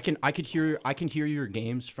time. I can hear your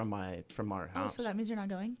games from our Oh, house. so that means you're not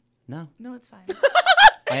going? No, No, it's fine.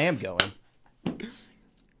 I am going. I'm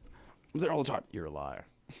there all the time. You're a liar.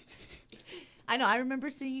 I know. I remember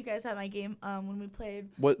seeing you guys at my game when we played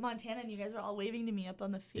Montana, and you guys were all waving to me up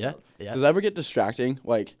on the field. Yeah. Does that ever get distracting?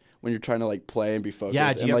 Like when you're trying to like play and be focused?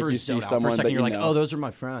 Yeah. Do and, you like, ever you zone see out for a someone second? that You're you like, know? oh, those are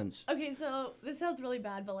my friends. Okay, so this sounds really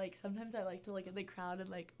bad, but like sometimes I like to look at the crowd and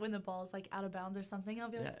like when the ball's like out of bounds or something, I'll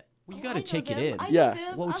be like, Well, you "Oh, got to I know take it them. in. I know Yeah.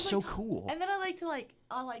 them." Well, I it's was so like, cool. And then I like to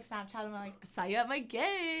I'll like Snapchat and I saw you at my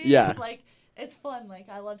game. Yeah. Like it's fun. Like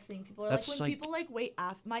I love seeing people. Or, That's like when like- people like wait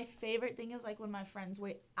after. My favorite thing is like when my friends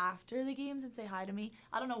wait after the games and say hi to me.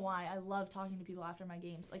 I don't know why. I love talking to people after my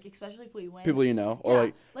games. Like especially if we win. People you know, Yeah,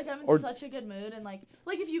 or like I'm in or- such a good mood, and like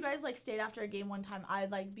if you guys like stayed after a game one time,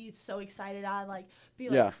 I'd like be so excited. I'd like be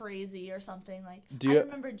like Yeah. crazy or something. Like Do I you-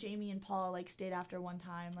 remember Jamie and Paul like stayed after one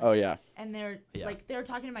time. Like, oh yeah. and they're Yeah. like they were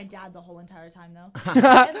talking to my dad the whole entire time though.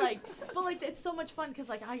 And like, but like it's so much fun because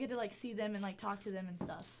like I get to like see them and like talk to them and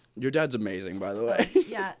stuff. Your dad's amazing, by the way.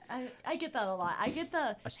 Yeah, I get that a lot. I get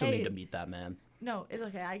the I still hey, need to meet that man. No, it's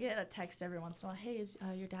okay. I get a text every once in a while. Hey, is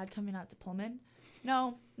your dad coming out to Pullman?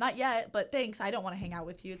 No, not yet. But thanks. I don't want to hang out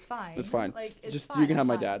with you. It's fine. It's fine. Like it's Just fine. you can I'm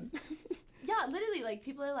have my fine. dad. Yeah, literally. Like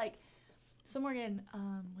people are like, so Morgan,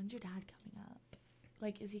 when's your dad coming up?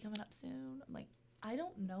 Like, is he coming up soon? I'm like, I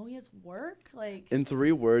don't know. He has work. Like, In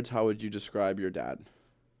 3 words, how would you describe your dad?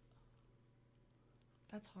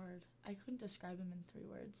 that's hard. I couldn't describe him in 3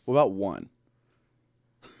 words. What about 1?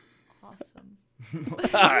 Awesome.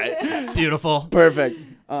 All right. Beautiful. Perfect.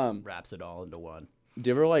 Wraps it all into one. Do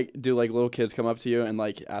you ever like do like little kids come up to you and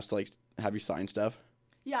like ask to like have you sign stuff?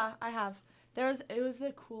 Yeah, I have. It was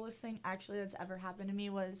the coolest thing actually that's ever happened to me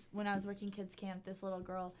was when I was working kids camp. This little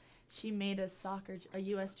girl, she made a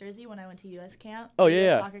U.S. jersey when I went to U.S. camp. Oh, US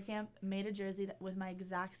yeah. Soccer camp, made a jersey with my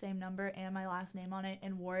exact same number and my last name on it,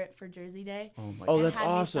 and wore it for Jersey Day. Oh my Oh, and that's had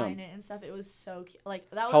awesome. Me sign it and stuff. It was so cute. Like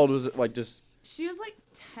that was. How old was it? Like just She was like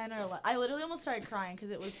 10 or 11. I literally almost started crying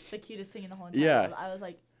because it was the cutest thing in the whole entire Yeah. world. I was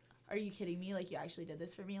like, "Are you kidding me? Like you actually did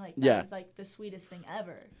this for me? Like that Yeah. was like the sweetest thing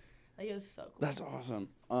ever. Like it was so cool." that's awesome.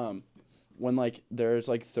 When like there's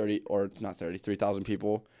like 3,000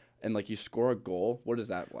 people and like you score a goal, what is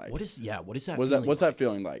that like? What is that? What's feeling that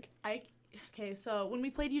feeling like? Okay, so when we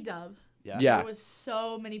played UW, Yeah. Yeah. there was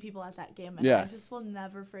so many people at that game, and Yeah. I just will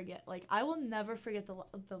never forget. Like I will never forget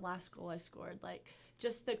the last goal I scored. Like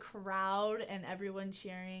just the crowd and everyone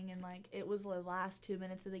cheering, and like it was the last 2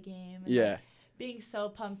 minutes of the game. And, Yeah. like, being so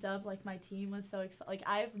pumped up, like my team was so excited. Like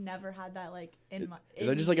I've never had that like in my. Is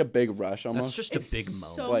that just like a big rush almost? That's just a it's big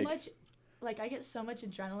moment. so Like- much. Like I get so much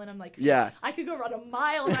adrenaline. I'm like, Yeah. I could go run a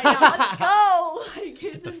mile right now. Let's go! Like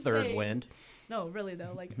it's the third insane. wind. No, really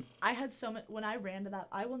though. Like I had so much when I ran to that.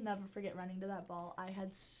 I will never forget running to that ball. I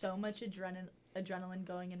had so much adrenaline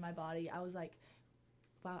going in my body. I was like,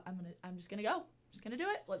 wow, I'm just gonna go. Just gonna do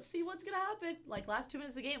it. Let's see what's gonna happen. Like last 2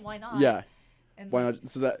 minutes of the game, why not? Yeah. And Why like, not?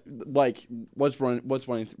 So that like what's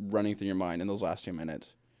running through your mind in those last 2 minutes?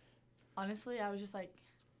 honestly, I was just like,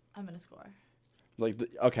 I'm gonna score. Like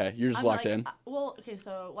okay, you're just I'm locked like, in. Well, okay.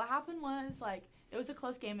 So what happened was like it was a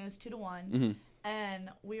close game. It was 2-1. Mhm. And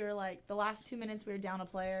we were like the last 2 minutes we were down a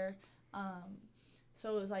player,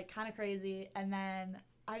 so it was like kind of crazy. And then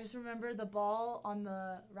I just remember the ball on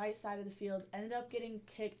the right side of the field ended up getting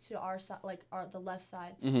kicked to our side, like the left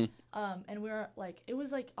side. Mhm. And we were like it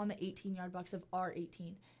was like on the 18-yard box of our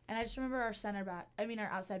 18. And I just remember our our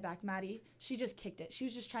outside back Maddie, she just kicked it. She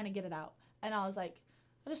was just trying to get it out. And I was like,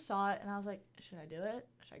 I just saw it and I was like, should I do it?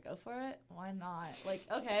 Should I go for it? Why not? Like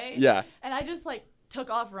okay. Yeah. And I just like took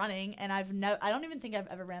off running, and I don't even think I've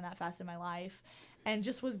ever ran that fast in my life, and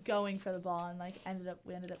just was going for the ball, and like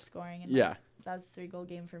we ended up scoring, and like, Yeah. that was a 3-goal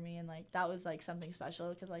game for me, and like that was like something special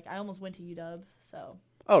because like I almost went to UW, so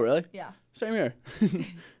Oh really? yeah. Same here.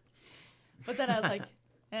 But then I was like,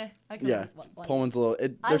 I could. Yeah. Pullman's a little.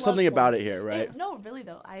 I There's love something about Pullman. it here, right? No, really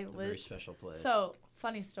though, I A very lit. special place. So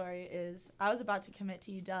funny story is I was about to commit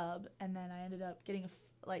to UW, and then I ended up getting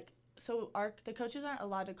the coaches aren't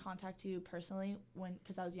allowed to contact you personally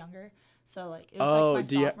because I was younger. So like it was Oh, like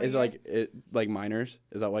my sophomore is it year. like it like minors?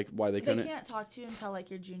 Is that like why they They couldn't? can't talk to you until like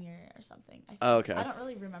your junior year or something. I think. Oh, okay. I don't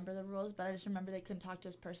really remember the rules, but I just remember they couldn't talk to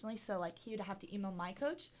us personally. So like he would have to email my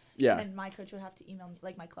coach, Yeah. and then my coach would have to email me,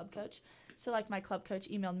 like my club coach. So like my club coach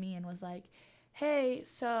emailed me and was like, "Hey,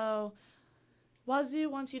 so Wazoo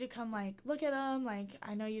wants you to come, like, look at them. Like,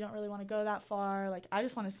 I know you don't really want to go that far. Like, I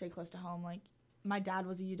just want to stay close to home. Like, my dad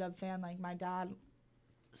was a UW fan. Like,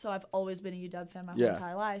 so I've always been a UW fan my whole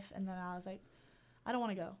entire life. And then I was like, I don't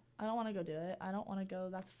want to go. I don't want to go do it. I don't want to go.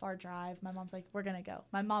 That's a far drive. My mom's like, we're going to go.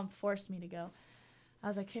 My mom forced me to go. I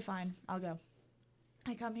was like, okay, fine. I'll go.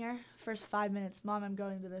 I come here. First 5 minutes, Mom, I'm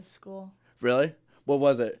going to this school. Really? What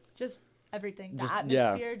was it? Just everything. The Just-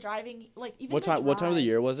 atmosphere, driving. Like, even What time? What time of the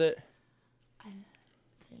year was it? I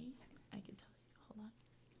think I can tell you. Hold on.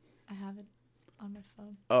 I have it on my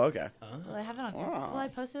phone. Oh, okay. Well, I have it on Well, I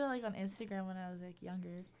posted it, like, on Instagram when I was, like,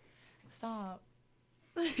 younger. Stop.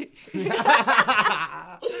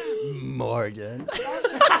 Morgan.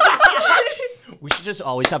 We should just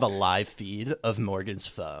always have a live feed of Morgan's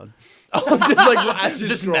phone. Oh, just like as you're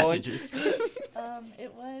Just scrolling. messages.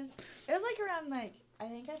 It was like around, like, I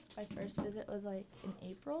think my first visit was, like, in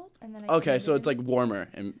April, and then Okay, so it's like warmer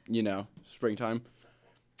and springtime.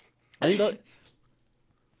 I think that.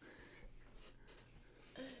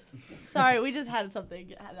 Sorry, we just had something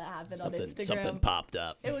that happened on Instagram. Something popped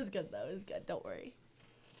up. It was good, though. It was good. Don't worry.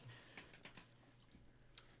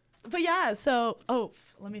 But yeah, so,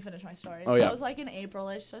 let me finish my story. Oh, so yeah. it was like in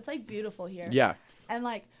April-ish, so it's like beautiful here. Yeah. And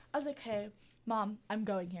like, I was like, hey, Mom, I'm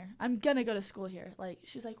going here. I'm gonna go to school here. Like,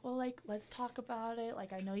 she's like, well, like, let's talk about it.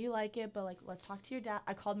 Like, I know you like it, but like, let's talk to your dad.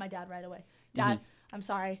 I called my dad right away. Dad, I'm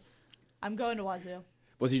sorry. I'm going to Wazoo.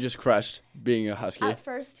 Was he just crushed being a Husky? At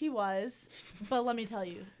first he was, but let me tell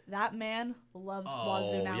you, that man loves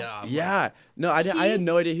Wazoo now. Yeah. Yeah. No, I had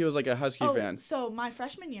no idea he was like a Husky fan. So my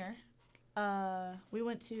freshman year, we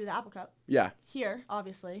went to the Apple Cup Yeah. here,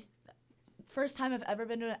 obviously. First time I've ever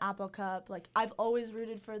been to an Apple Cup. Like, I've always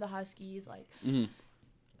rooted for the Huskies. Like,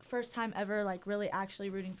 first time ever, like, really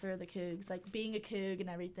actually rooting for the Cougs. Like, being a Coug and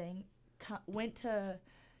everything. Went to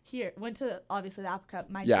obviously the Apple Cup.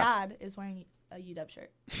 My dad is wearing a UW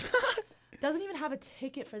shirt. Doesn't even have a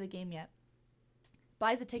ticket for the game yet.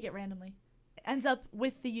 Buys a ticket randomly. Ends up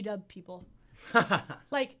with the UW people.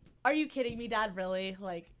 Like, are you kidding me, Dad? Really?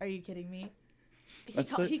 Like, are you kidding me?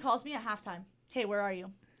 He calls me at halftime. Hey, where are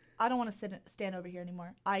you? I don't want to stand over here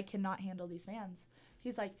anymore. I cannot handle these fans.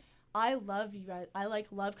 He's like, I love you guys. I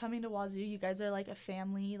love coming to Wazoo. You guys are like a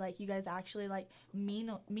family. Like, you guys actually like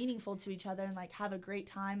meaningful to each other and like have a great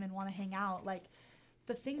time and want to hang out. Like,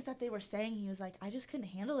 the things that they were saying, he was like, I just couldn't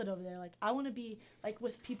handle it over there. Like, I want to be like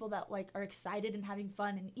with people that like are excited and having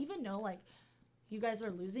fun. And even though like you guys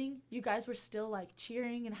were losing, you guys were still like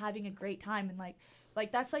cheering and having a great time. And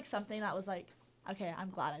like that's like something that was like, okay, I'm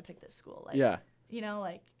glad I picked this school. Like, Yeah. You know,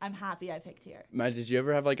 like, I'm happy I picked here. Matt, did you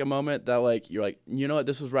ever have like a moment that like you're like, you know what,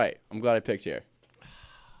 this was right. I'm glad I picked here.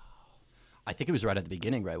 I think it was right at the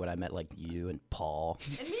beginning, right when I met like you and Paul.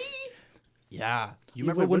 And me? Yeah. You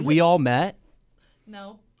Yeah, remember when when we all met?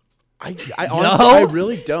 No. I honestly, I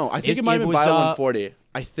really don't. I think It- it might have it been was, Bio 140.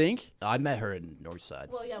 I think. I met her in Northside.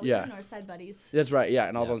 Well, yeah, we Yeah. were Northside buddies. That's right. Yeah,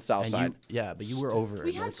 and I was on South And Side. yeah, but you were over We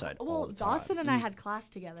at had, Northside. all well, the time. Dawson and I had class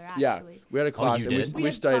together, Yeah, actually. we had a class you and did? we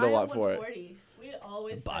had studied a Bio lot for it. 140. We had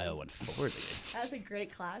always Bio studied. 140. That was a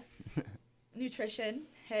great class. Nutrition.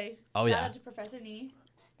 Hey. Oh, shout yeah. out to Professor Nee.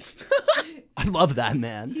 I love that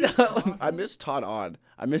man. I miss Todd Odd.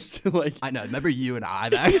 I missed like. I know. Remember you and I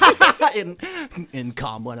back in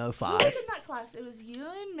Com Who 105? was in that class? It was you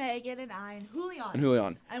and Megan and I and Julian. And Julian.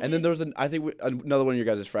 And And we- then there was another one of your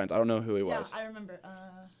guys' friends. I don't know who he Yeah, was. I remember.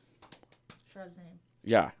 Forgot his name.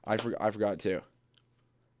 Yeah, I forgot too.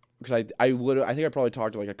 Because I think I probably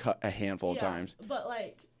talked to like a handful of times. But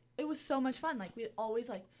like, it was so much fun. Like, we'd always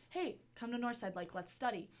like, hey, come to Northside. Like, let's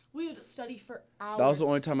study. We would study for hours. That was the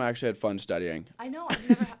only time I actually had fun studying. I know. I've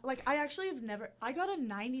never I actually have never. I got a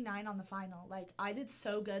 99 on the final. Like, I did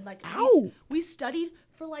so good. Like, we studied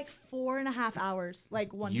for like 4.5 hours.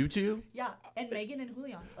 Like one. You two? Yeah, and Megan and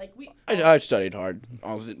Julian. Like we. I studied hard.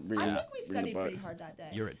 I was reading. I think we studied but pretty hard that day.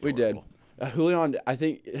 You're adorable. We did. Julian, I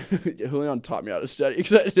think Julian taught me how to study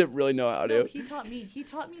because I didn't really know how No, to. he taught me. He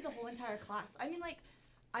taught me the whole entire class. I mean, like,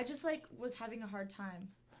 I just like was having a hard time,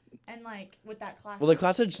 and like with that class. Well, the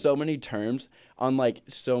class had so many terms on like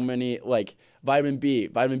so many like vitamin B,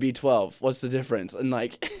 vitamin B12. What's the difference? And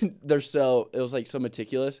like it was like so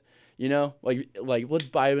meticulous, you know, like what's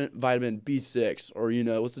vitamin B6 or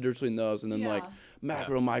what's the difference between those? And then like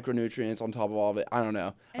macro micronutrients on top of all of it. I don't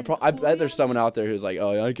know. And I bet Julian there's someone out there who's like,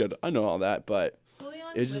 oh yeah, I know all that, but Julian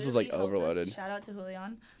it just was, like, literally helped us. overloaded. Shout out to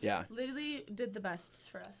Julian. yeah. Literally did the best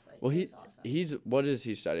for us. Like, Well, it was awesome. what is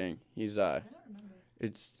he studying? He's I don't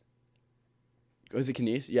remember. was it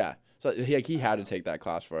kines? Yeah. So he had to take that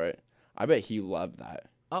class for it. I bet he loved that.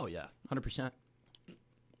 Oh, yeah. 100%.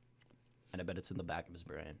 And I bet it's in the back of his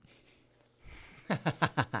brain.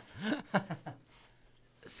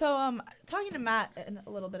 So, talking to Matt a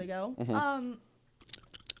little bit ago,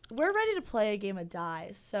 we're ready to play a game of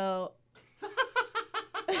Die. So,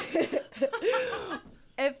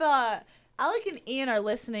 if Alec and Ian are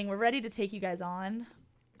listening, we're ready to take you guys on,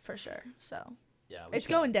 for sure. So, Yeah, it's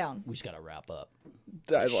going down. We just gotta wrap up.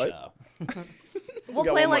 Die the light. show. We'll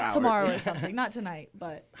got play one more like hour. tomorrow or something. Not tonight,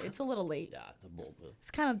 but it's a little late. Yeah, it's a It's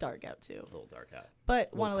kind of dark out too. little dark out.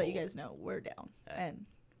 But want to let you cold. guys know we're down Okay. and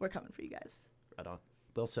we're coming for you guys. Right on.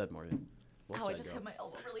 Well said, Morgan. Well Ow, I said, just girl. hit my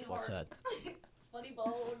elbow really Well hard. said. Funny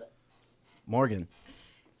bone. Morgan,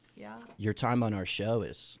 Yeah. your time on our show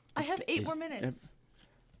is. I have 8 more minutes.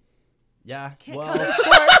 Yeah. Can't well, cut it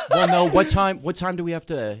short. well, no. What time do we have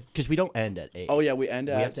to? Because we don't end at 8. Oh yeah, we end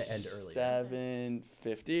at have to end early.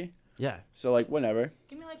 7:50. Yeah. So like whenever.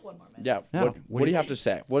 Give me like 1 more minute. Yeah. Yeah. What do you have to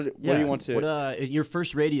say? What do you want to? What, your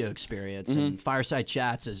first radio experience and Fireside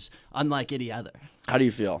Chats is unlike any other. How do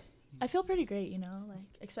you feel? I feel pretty great, like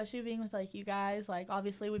especially being with like you guys. Like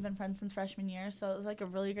obviously we've been friends since freshman year, so it was like a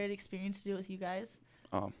really great experience to do it with you guys.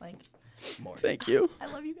 Oh, Like Morgan, thank you. I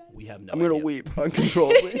love you guys. we have no. I'm gonna idea. weep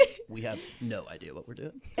uncontrollably. We have no idea what we're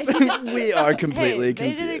doing. We are completely Hey,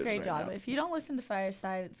 confused. they did a great right job. now. If you don't listen to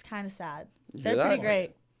Fireside, it's kind of sad. You They're hear pretty that?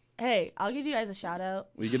 great. Hey, I'll give you guys a shout out.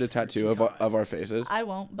 We get a tattoo of our faces. I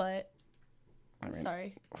won't, but I mean,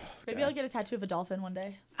 sorry. Maybe okay. I'll get a tattoo of a dolphin one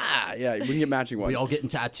day. yeah, we can get matching ones. We all getting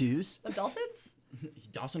tattoos. Of dolphins?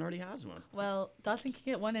 Dawson already has one. Well, Dawson can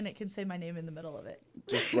get one and it can say my name in the middle of it.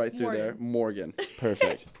 Just right through there. Morgan. Morgan.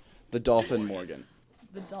 Perfect. The dolphin Morgan.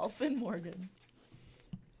 The dolphin Morgan.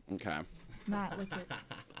 Okay. Matt, look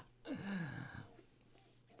at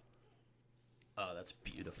Oh, that's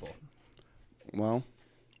beautiful. Well,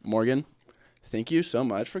 Morgan, thank you so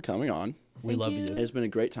much for coming on. We Thank love you. you. It's been a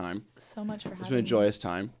great time. so much for having It's been a me. joyous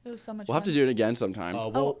time. It was so much We'll have fun. to do it again sometime.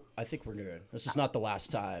 Well, I think we're good. This is not the last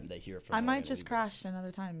time they hear from. I might Morgan. just We- crash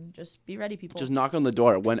another time. Just be ready, people. Just knock on the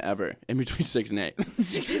door whenever, in between 6 and 8.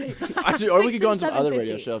 6 and 8. Actually, or we 6 could go on and some other 7:50.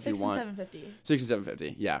 radio show if you 6 want. and 7:50. 6 and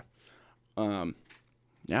 7:50. Yeah.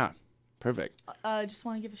 Yeah. Perfect. Just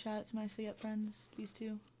want to give a shout out to my Stay Up friends. These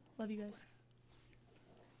two. Love you guys.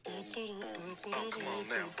 Oh, come on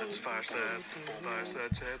now. That's Fireside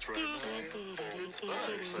Chats right now. It's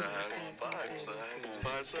Fireside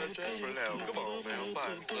Chats right now. Come on now.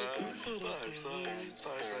 Fireside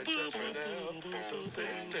Chats right now. So sit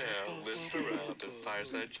down, listen around to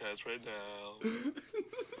Fireside Chats right now.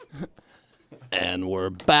 And we're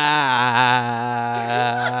back.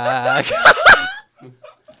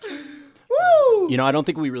 Woo! You know, I don't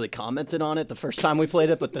think we really commented on it the first time we played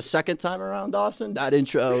it, but the second time around, Dawson, that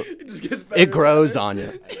intro, it grows on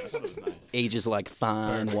you. Ages like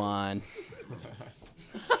fine wine.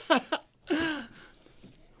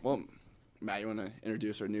 Well, Matt, you want to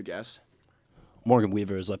introduce our new guest? Morgan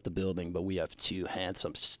Weaver has left the building, but we have 2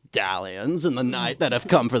 handsome stallions in the night that have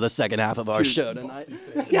come for the second half of our show tonight.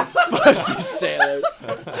 Busty sailors.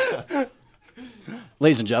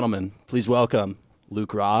 Ladies and gentlemen, please welcome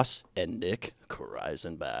Luke Ross and Nick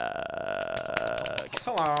Kreisenbach.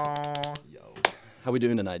 Hello. How we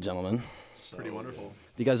doing tonight, gentlemen? Pretty wonderful. Have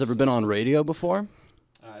you guys ever been on radio before?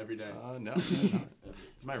 Every day. No.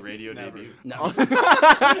 It's my radio debut. No.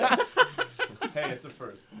 Hey, it's a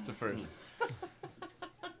first. It's a first.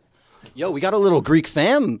 Yo, we got a little Greek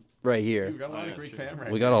fam right We here. got a lot of Greek fam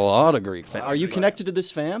right We got a lot of Greek fam. Are you Greek. connected to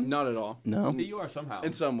this fam? Not at all. No. here. You are somehow.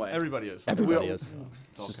 In some way. Everybody is. Everybody We'll- is.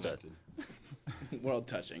 It's all just a- connected. We're all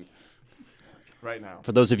touching. Right now.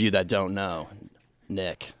 For those of you that don't know,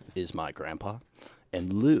 Nick is my grandpa,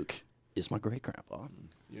 and Luke is my great grandpa.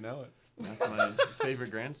 You know it. That's my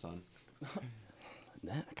favorite grandson.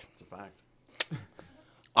 Nick. It's a fact.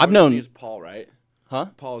 I've known. It's Paul, right? Huh?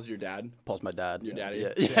 Paul's your dad. Paul's my dad. Your daddy.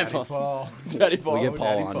 Yeah, Daddy Paul. Paul. Daddy Paul. We get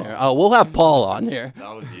Paul Daddy on Paul. here. Oh, we'll have Paul on here.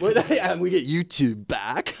 That would be. And we get YouTube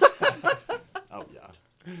back. Oh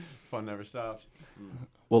yeah. Fun never stops.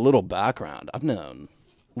 Well, little background. I've known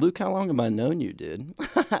Luke. How long have I known you, dude?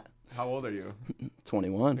 How old are you?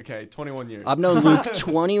 21. Okay, 21 years. I've known Luke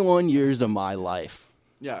 21 years of my life.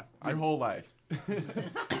 Yeah. Your whole life.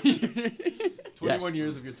 21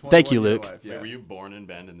 years of your 21 Thank you, year Luke. life. Yeah. Wait, were you born in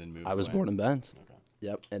Bend and then moved I was away? born in Bend. Okay.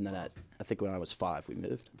 Yep. And then I think when I was 5, we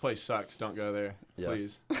moved. Place sucks. Don't go there. Yeah.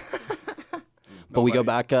 Please. But we go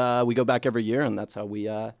Nobody- back. We go back every year, and that's how we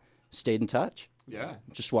stayed in touch. Yeah.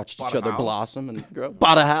 Just watched Bought each a other house. blossom and grow.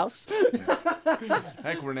 Bought a house.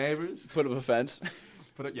 Heck, we're neighbors. Put up a fence.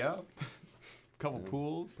 Put it, yeah. Couple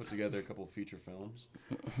pools. Put together a couple feature films.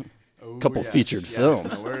 Oh, Couple yes, featured yes.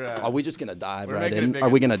 films. No, we're, Are we just gonna dive we're right making it in? big Are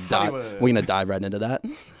we in gonna dive? Hollywood. We're gonna dive right into that.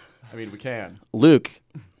 I mean, we can. Luke,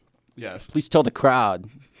 Yes. please tell the crowd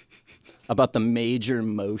about the major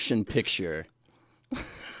motion picture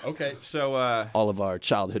Okay, so all of our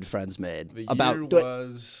childhood friends made. the About year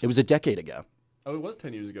was. it was a decade ago. Oh, it was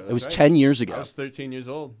 10 years ago. It was that's 10 years I ago. was 13 years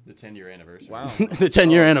old. The 10-year anniversary. Wow. The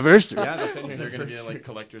 10-year anniversary. Yeah, the 10 Is year there going to be a anniversary. like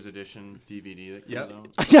collector's edition DVD that Yep.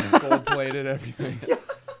 comes out? Gold plated everything.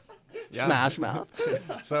 Yeah. Smash Mouth.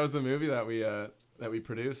 So that was the movie that we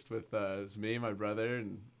produced with it was me, my brother,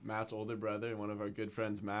 and Matt's older brother, and one of our good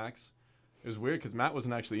friends, Max. It was weird because Matt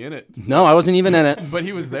wasn't actually in it, No, I wasn't even in it. but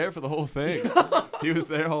he was there for the whole thing. He was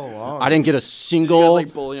there all along. I didn't get a You guys single.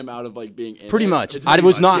 like bully him out of like being in Pretty it? much. It's I pretty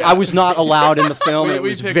was much, not. yeah. I was not allowed in the film. We- It we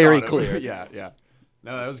was picked very on him. clear. Yeah.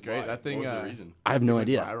 No, that was great. Why? That thing. What was the reason? I have no went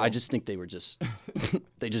idea. viral. I just think they were just.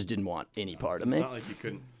 They just didn't want any part of It's me. not like you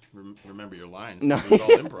couldn't remember your lines. No. It was all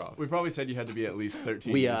improv. We probably said you had to be at least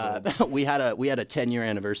 13 We years old. we had a 10-year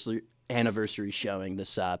anniversary showing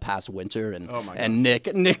this past winter, and Oh my and Nick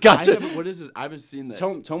got to What is this? I haven't seen this.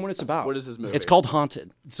 tell him what it's about. What is this movie? It's called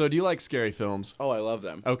Haunted. So do you like scary films? Oh, I love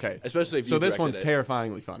them. Okay. Especially if you So this directed one's it.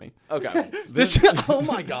 terrifyingly funny. Okay. This oh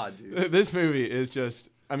my god, dude. This movie is just.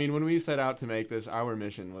 I mean, when we set out to make this, our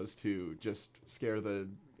mission was to just scare the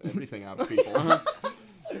everything out of people.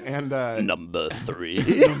 And Number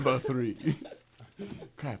 3. number 3.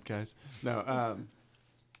 Crap, guys. No.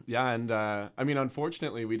 Yeah, and I mean,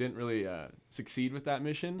 unfortunately, we didn't really succeed with that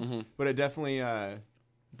mission, but it definitely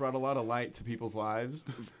brought a lot of light to people's lives.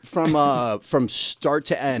 From start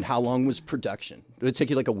to end, how long was production? Did it take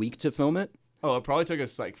you like a week to film it? Oh, it probably took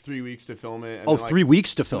us like 3 weeks to film it. And Oh, then, 3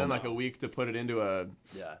 weeks to And film then it. like a week to put it into a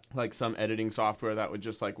Yeah. like some editing software that would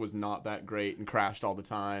just like was not that great and crashed all the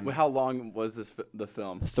time. Well, how long was the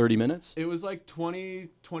film? 30 minutes? It was like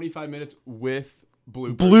 25 minutes with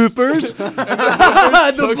bloopers. Bloopers? The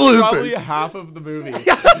The Probably bloopers. half of the movie.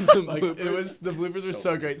 Like, it was the bloopers were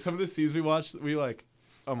so great. Some of the scenes we watched, we like.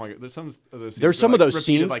 Oh my god, there's some of those. Scenes There's were, some of like, those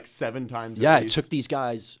repeated, scenes- like 7 times. Yeah, at it least. took these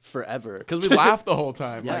guys forever. Because we laughed the whole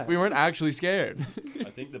time. Yeah. Like we weren't actually scared.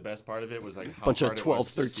 I think the best part of it was like how Bunch of hard it 12,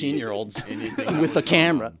 was to see 13-year-olds anything that with was a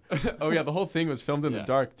camera. going on. Oh yeah, the whole thing was filmed in the Yeah.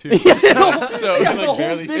 dark too. So Yeah, you the can, like whole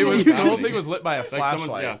barely thing see It was what's the whole happening. thing was lit by a Like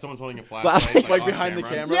flashlight. someone's holding a Flashlight. flashlight Like on behind the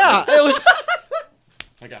camera? Yeah, it was.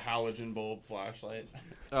 like a halogen bulb flashlight.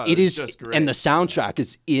 It is, just great. and the soundtrack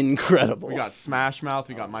is incredible. We got Smash Mouth.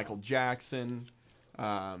 We got Michael Jackson.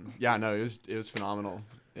 Yeah, no, it was phenomenal.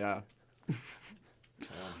 Yeah.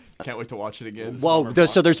 Can't wait to watch it again. Well,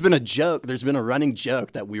 so there's been a joke. There's been a running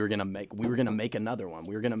joke that we were gonna make. We were gonna make another one.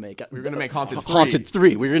 We were gonna make. We were gonna make Haunted 3. Haunted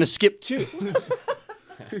 3. We were gonna skip 2.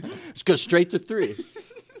 Let's go straight to 3.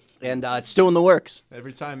 And it's still in the works.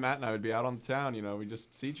 Every time Matt and I would be out on the town, we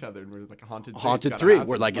just see each other and we're like Haunted 3. It's Haunted gotta 3. happen.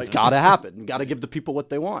 We're like, it's gotta happen. We gotta give the people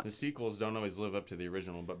what they want. The sequels don't always live up to the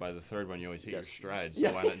original, but by the third one, you always hit your stride.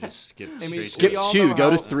 So why not just skip I mean, straight skip to we all 2, know go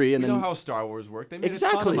to how- 3, and we then- know how Star Wars worked. They made a ton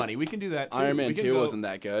Exactly. of money. We can do that too. Iron Man We can 2 go- wasn't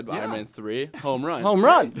that good, but Yeah. Iron Man 3, home run. Home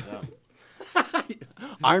run. Yeah.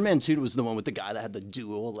 Iron Man 2 was the one with the guy that had the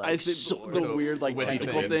dual I like think sword. the weird like With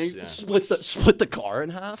tentacle things, things. yeah. Split the car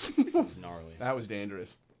in half. It was gnarly. That was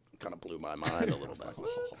dangerous. Kind of blew my mind a little bit.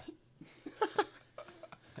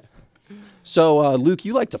 So, Luke,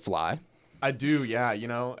 you like to fly. I do, yeah.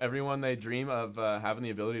 Everyone they dream of having the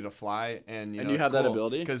ability to fly, and And you have that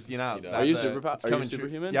ability? because He does. Are you it's are you coming true.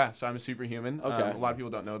 superhuman? Yeah, so I'm a superhuman. Okay. A lot of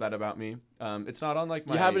people don't know that about me. It's not on like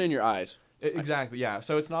my. You have it in your eyes. Exactly, yeah.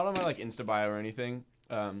 So it's not on my like Insta bio or anything.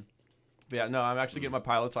 But yeah, no, I'm actually getting my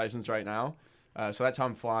pilot's license right now. So that's how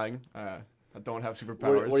I'm flying. I don't have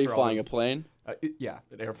superpowers. What are you for all flying? A those- plane? Yeah,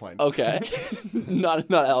 an airplane. Okay. not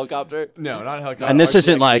a helicopter. No, not a helicopter. And this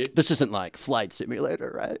Architect isn't like Flight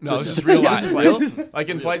Simulator, right? No, this is real life. Like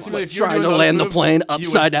in Flight Simulator, if you were trying doing to those land the moves, plane you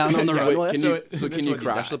upside would- down on the Yeah, runway. Wait, can So you it- so this can you one you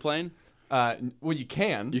crash die. the plane? Well, you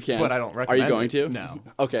can. You can. but I don't Are recommend you going it. to? No.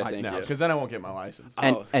 Okay, thank No, you. because then I won't get my license.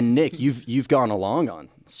 And Oh. and Nick, you've gone along on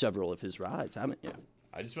several of his rides, haven't you?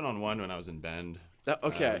 I just went on one when I was in Bend.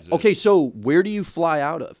 Okay. It was a- Okay, so where do you fly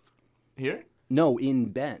out of? Here? No, in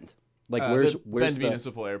Bend. Like The where's Bend the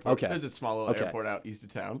Municipal Airport. Okay. There's a small little Okay. airport out east of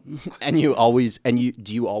town. and you always and you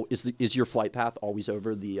do you all is your flight path always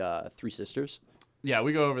over the Three Sisters? Yeah,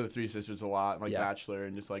 we go over the Three Sisters a lot, like Yeah. Bachelor,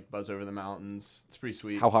 and just like buzz over the mountains. It's pretty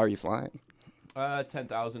sweet. How high are you flying?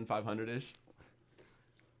 10,500 ish.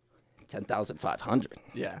 10,500.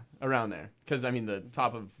 Yeah, around there. Because I mean, the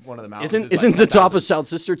top of one of the mountains Isn't is like the top 10,000. of South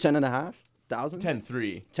Sister 10,500?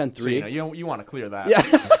 10.3. 10.3? So, you want to clear that. Yeah.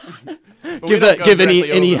 But we don't go give any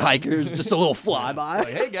directly over. hikers just a little flyby. Like,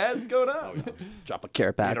 hey guys, what's going on? Drop a care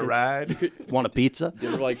Need package. a ride? Want a pizza? You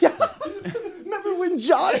ever, like, Remember when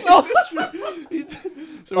Josh? Oh,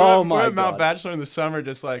 So Oh we're my at Mount God. Bachelor in the summer,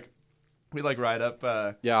 just like We like ride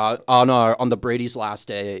up. Yeah, on the Brady's last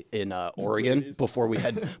day in Oregon, before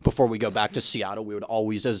we go back to Seattle, we would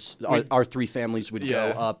always, as our three families would go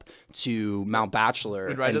up to Mount Bachelor.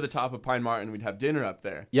 We'd ride to the top of Pine Martin. We'd have dinner up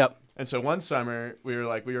there. Yep. And so one summer we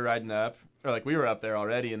were riding up, or like we were up there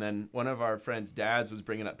already, and then one of our friends' dads was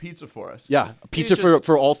bringing up pizza for us. Yeah, pizza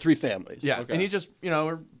for all three families. Yeah, Okay. and he just,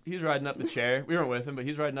 he's riding up the chair. We weren't with him, but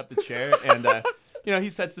he's riding up the chair, and he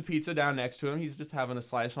sets the pizza down next to him. He's just having a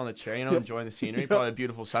slice on the chair, enjoying the scenery. Probably a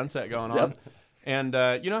beautiful sunset going on. And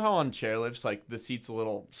you know how on chairlifts, like the seat's a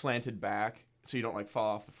little slanted back, so you don't like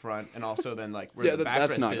fall off the front, and also then like where the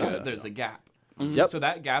that's not backrest is, good. there's a gap. Yep. So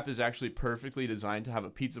that gap is actually perfectly designed to have a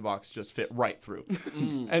pizza box just fit right through.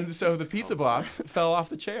 And so the pizza box fell off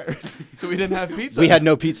the chair. So we didn't have pizza. We had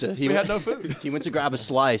no pizza. We had no food. He went to grab a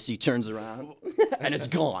slice. He turns around, and it's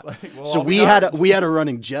gone. well, So all we we had got- we had a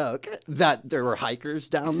running joke that there were hikers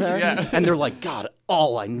down there, Yeah. and they're like, "God,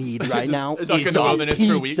 all I need right now stuck is in the a wilderness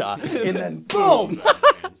pizza." for weeks. And then boom,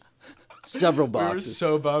 several We were boxes.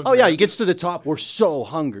 so bummed. Oh yeah, man. he gets to the top. We're so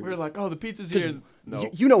hungry. We were like, oh, the pizza's 'Cause here. No.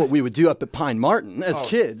 you know what we would do up at Pine Martin as Oh,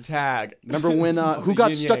 kids. Tag. Remember when who the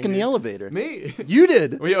got yin stuck yang, in the dude. elevator? Me. You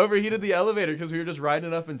did. We overheated the elevator because we were just riding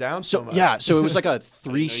it up and down so So much. yeah, so it was like a I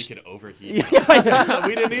three. didn't know you could overheat.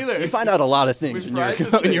 We didn't either. You find out a lot of things We when you're,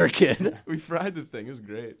 fried the when you're a thing. kid. We fried the thing. It was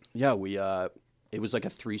great. Yeah, it was like a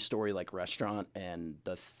 3-story like restaurant, and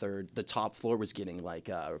the top floor was getting like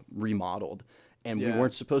remodeled, and we Yeah.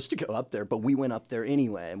 weren't supposed to go up there, but we went up there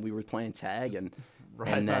anyway, and we were playing tag and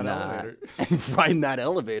Riding then that elevator. and riding that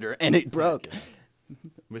elevator, and it broke.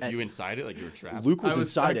 With you inside it, like you were trapped. Luke was I was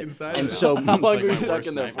inside stuck it, inside and it. so How long like were you my stuck worst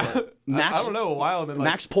in there nightmare. for? Max I don't know, a while. And then like,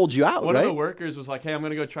 Max pulled you out, one right? of the workers was like, "Hey, I'm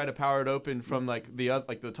gonna go try to power it open from like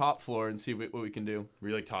the top floor and see what we can do Were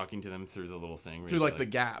you like talking to them through the little thing? where through you like the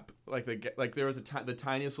gap, like there was the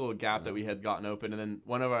tiniest little gap that we had gotten open, and then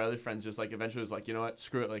one of our other friends just like eventually was like, you know what,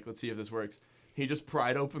 screw it, like let's see if this works. He just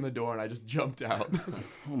pried open the door and I just jumped out.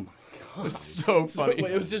 Oh my It was so funny.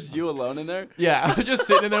 Wait, it was just you alone in there? Yeah, I was just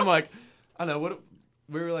sitting in there. I'm like, I don't know what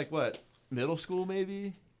we were like. What, middle school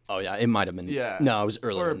maybe? Oh yeah, it might have been. Yeah. No, it was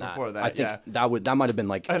earlier Or than that. before that, I think yeah. that might have been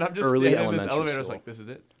like And I'm just early standing in this elementary elevator. I was school. like, this is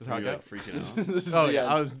it. This is Were how you I go. like freaking out? Oh the yeah, end.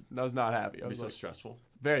 I was not happy. I It'd be was so like, stressful.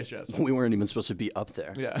 very stressful. we weren't even supposed to be up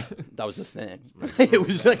there. Yeah, That was the thing. It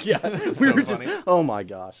was like, yeah, we so were just, funny. oh my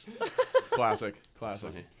gosh. classic.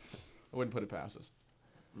 Funny. I wouldn't put it past us.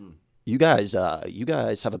 You guys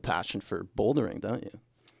have a passion for bouldering, don't you?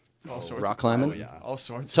 All sorts. Rock of, climbing? Oh yeah. all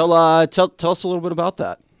sorts. Tell us a little bit about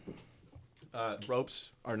that.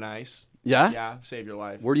 Ropes are nice. Yeah? Yeah, save your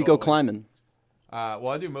life. Where do you go totally. climbing? Well,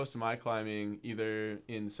 I do most of my climbing either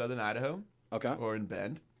in southern Idaho Okay. or in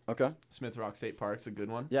Bend. Okay. Smith Rock State Park's a good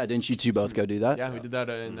one. Yeah, didn't you two both go do that? Yeah, we did that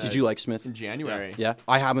in. Did you like Smith? in January? Yeah.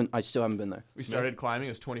 I still haven't been there. We started climbing.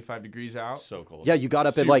 It was 25 degrees out. So cold. Yeah, you got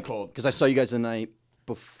up at Super like, cold. because I saw you guys the night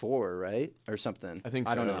before, right? Or something. I think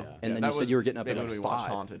so. I don't know. Yeah. And then That you said you were getting up maybe at when like we watched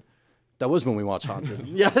 5. Haunted. That was when we watched Haunted.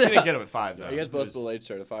 We didn't get up at 5 though. Are you guys both was- delayed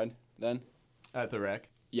certified then? At the rec.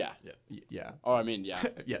 Yeah. Yeah. Oh, I mean, yeah.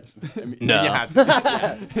 Yes. No. You have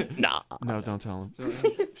to. Nah. No, don't tell him.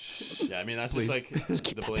 Yeah, I mean that's Please. just like the that blaze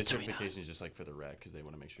between certification is just like for the rec because they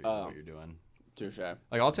want to make sure you know Oh. what you're doing. Touche.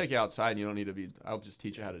 Like I'll take you outside. And you don't need to be. I'll just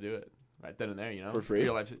teach you how to do it right then and there. You know. For free?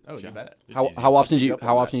 Your life. Oh, you Yeah. bet. It's How easy. often do you up on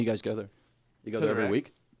how that. often you guys go there? You go To there the every rec?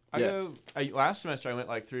 week? I Yeah. go. Last semester I went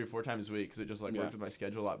like 3 or 4 times a week because it just like Yeah. worked with my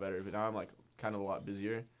schedule a lot better. But now I'm like kind of a lot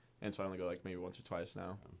busier, and so I only go like maybe once or twice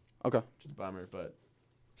now. Okay. Which is a bummer, but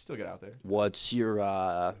still get out there. What's your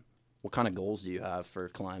what kind of goals do you have for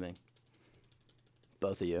climbing?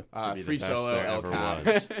 Both of you. To be the Free best solo there El ever Cap.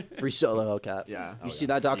 was. Free solo Hellcat. Yeah. You see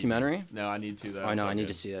that documentary? No, I need to though. I know. So I need good.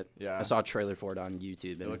 to see it. Yeah. I saw a trailer for it on YouTube.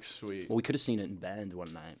 It And, looks sweet. well, we could have seen it in Bend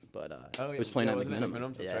one night, but Oh, yeah. it was playing yeah, at wasn't it McMinimum.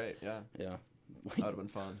 McMinimum's? That's yeah. right. Yeah. Yeah. That would have been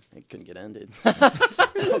fun. It couldn't get ended.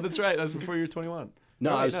 Oh, that's right. That was before you were 21. No,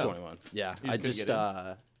 Oh, I wait, was no. 21. Yeah, You I couldn't just get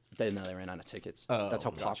in? they ran out of tickets. Oh, That's how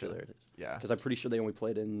gotcha. popular it is. Yeah. Because I'm pretty sure they only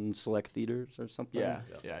played in select theaters or something. Yeah.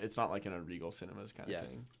 Yeah. It's not like in a Regal Cinemas kind Yeah. of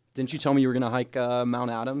thing. Didn't you tell me you were gonna hike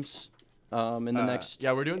Mount Adams in the next?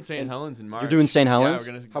 Yeah, we're doing St. Helens in March. You're doing St. Yeah, Helens.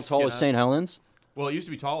 we're gonna How tall skin is up. St. Helens? Well, it used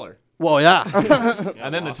to be taller. Well, yeah.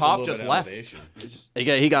 And then the Lost a top little just bit of left. elevation.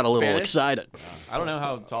 he got a little Vanished? excited. I don't know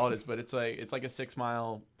how tall it is, but it's like a 6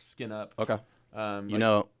 mile skin up. Okay.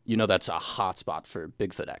 You You know that's a hot spot for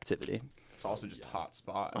Bigfoot activity. it's also just a hot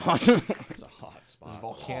spot. It's a hot spot.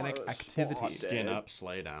 Volcanic activity. Skin up,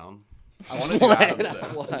 slay down. I want to do Adams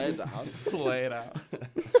though. Slide down. Slay it out.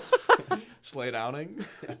 Slay downing.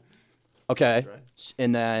 Okay. Right.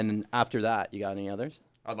 And then after that, you got any others?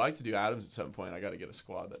 I'd like to do Adams at some point. I got to get a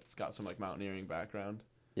squad that's got some like mountaineering background.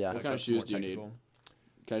 Yeah. What kind of that's more shoes do you need? technical.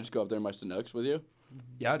 Can I just go up there in my Sanooks with you?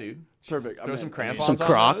 Yeah, dude. Perfect. Throw some crampons Some on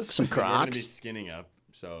Crocs. those. Some We're gonna be Crocs. skinning up,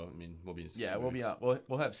 so I mean, we'll be in Yeah, we'll be boots. out.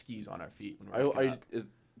 We'll have skis on our feet when we're waking up. Is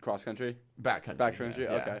cross country? Backcountry. Backcountry?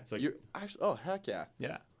 Yeah. Okay. It's like- You actually? Oh heck yeah.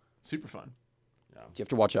 Yeah. Super fun. Do you have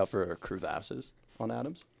to watch out for crevasses on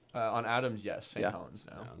Adams? On Adams, yes. St. Yeah. Helens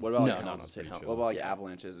now. What about No, like, no, what no, Pretty St. chill. about like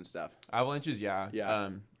avalanches and stuff? Avalanches, yeah.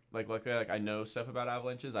 Yeah. Like luckily, like I know stuff about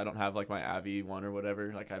avalanches. I don't have like my Avi one or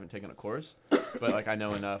whatever. Like I haven't taken a course, but like I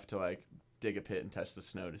know enough to like dig a pit and test the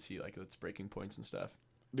snow to see like its breaking points and stuff.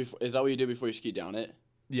 Is that what you do before you ski down it?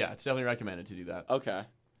 Yeah, it's definitely recommended to do that. Okay.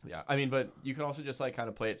 Yeah, I mean, but you can also just like kind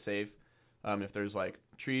of play it safe. If there's like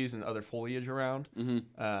trees and other foliage around,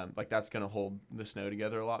 like that's gonna hold the snow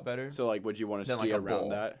together a lot better. So like, would you want to Then, ski like, a around bowl.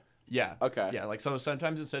 that? Yeah. Okay. Yeah, like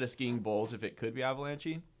sometimes instead of skiing bowls, if it could be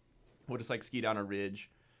avalanchy, we'll just like ski down a ridge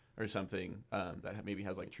or something that maybe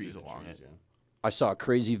has like trees along it. Yeah. I saw a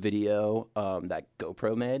crazy video that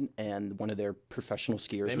GoPro made, and one of their professional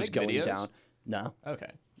skiers They was make going videos? down. No, Okay.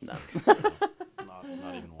 no.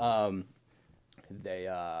 Not even once.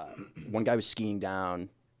 One guy was skiing down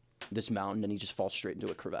this mountain, and he just falls straight into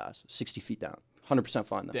a crevasse, 60 feet down. 100%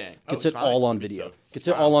 fine though. Dang. Gets Oh, it fine. all on Pretty video. soaked. Gets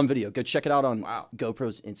it all on video. Go check it out on Wow.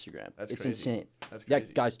 GoPro's Instagram. That's it's crazy. insane. That's crazy.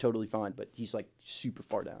 That guy's totally fine, but he's like super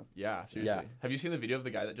far down. Yeah, seriously. Yeah. Have you seen the video of the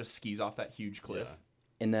guy that just skis off that huge cliff?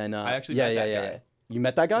 And then I actually yeah, met yeah, that yeah, guy. yeah. You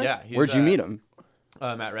met that guy? Yeah, he's, Where'd you meet him?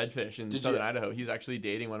 At Redfish in Did Southern you- Idaho. He's actually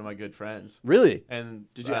dating one of my good friends. Really?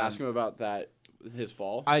 And Did you ask him about that? His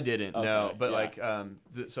fall? I didn't, no. Okay, But yeah.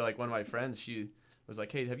 like, so like one of my friends, she was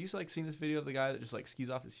like, "Hey, have you like seen this video of the guy that just like skis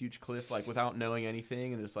off this huge cliff like without knowing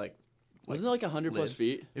anything and just like Wasn't it like 100 plus live.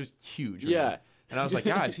 feet? It was huge. Yeah. remember? And I was like,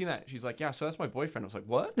 "Yeah, I've seen that." She's like, "Yeah, so that's my boyfriend." I was like,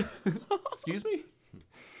 "What? Excuse me?"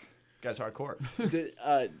 Guy's hardcore. Did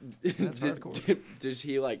hardcore. did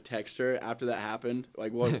he like text her after that happened?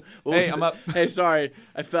 Like what? Hey, was I'm it? up. Hey, sorry,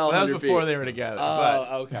 I fell. Well, that was 100 before feet. they were together.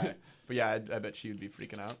 Oh, okay. But yeah, I bet she would be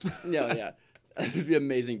freaking out. Yeah, yeah. It'd be an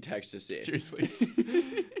amazing text to see. Seriously.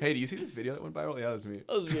 Hey, do you see this video that went viral? Yeah, that was me.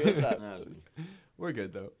 That was me. What's up? That was me. We're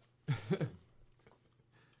good though.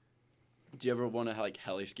 Do you ever want to like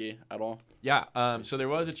heli ski at all? Yeah. So there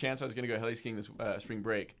was a chance I was gonna go heli skiing this spring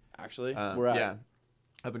break. Actually, we're at. Yeah,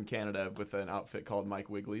 up in Canada with an outfit called Mike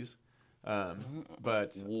Wiggly's.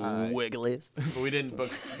 But Wigglies. but we didn't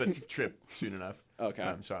book the trip soon enough.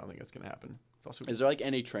 Okay. So I don't think that's gonna happen. It's also Is there like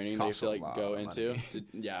any training they have Costs to a like lot go of into? money.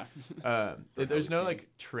 Yeah. there's no skiing. like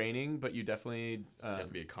training, but you definitely You have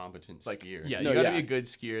to be a competent like skier. yeah, No, you gotta yeah. be a good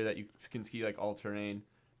skier that you can ski like all terrain.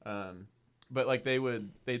 But like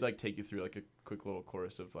they'd like take you through like a quick little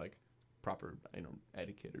course of like proper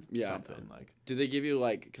etiquette or Yeah. something like Do they give you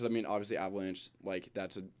like? Because I mean, obviously avalanche, like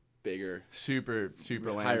that's a bigger, super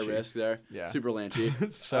higher lanchy. risk there. Yeah. Super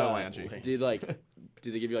lanchy. So lanchy.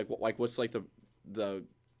 Do they give you like what's like the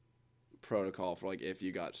protocol for like if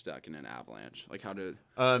you got stuck in an avalanche? Like how do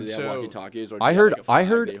they have So walkie talkies or do I you have, heard- like, a I flag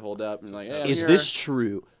heard- they hold up and like hey, I'm Is here. this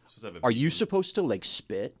true? Supposed to have a Are you beacon. supposed to like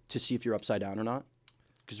spit to see if you're upside down or not?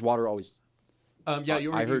 Because water always. yeah,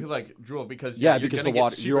 you I heard- could like drool because Yeah, you're because gonna the get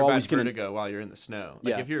water- super you're always bad gonna- vertigo while you're in the snow.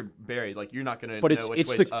 Like Yeah. if you're buried, like you're not gonna But know it's- which it's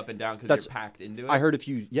way's the- up and down because that's- you're packed into it. I heard if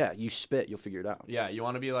you spit, you'll figure it out. Yeah, you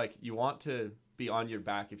want to be like you want to be on your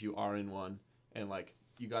back if you are in one, and like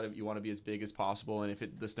you want to be as big as possible. And if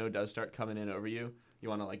the snow does start coming in over you, you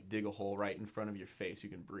want to like dig a hole right in front of your face. You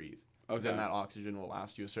can breathe. 'Cause Okay. Then that oxygen will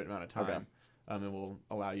last you a certain amount of time. Okay. And will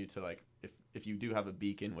allow you to like if you do have a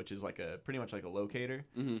beacon, which is like a pretty much like a locator,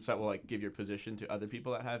 Mhm. so that will like give your position to other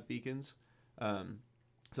people that have beacons, so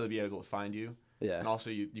they'll be able to find you. Yeah. And also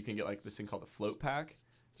you can get like this thing called the float pack.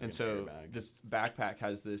 And like an air so bag. this backpack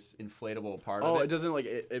has this inflatable part Oh, of it doesn't like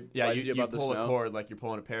it. yeah, flies you above the pull snow? a cord like you're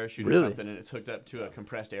pulling a parachute Really? or something, and it's hooked up to a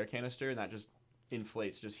compressed air canister, and that just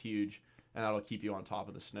inflates just huge, and that'll keep you on top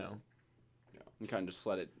of the snow. and kind of just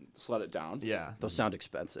let it down. Yeah, Those sound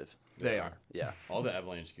expensive. they are. Yeah. All the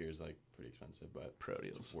avalanche gear is like pretty expensive, but Pro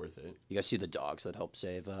deals. it's worth it. You guys see the dogs that help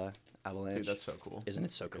save avalanche? Dude, that's so cool. Isn't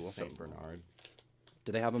it so Like a cool? Saint Bernard.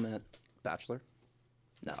 Do they have them at Bachelor?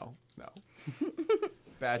 No.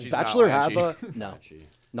 Badgie's Bachelor not have a Badgie. no, Actually,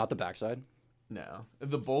 not the backside. No.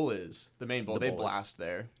 The bowl is the main bowl. The They bowl is- blast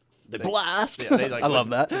there. They blast. Yeah, they, like, I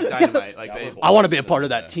love that. Dynamite. Like they. I want to be a part of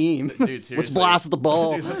that team. Dude, Let's seriously. blast the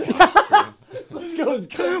ball. Dude, that's-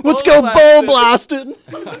 Let's go bowl blasting.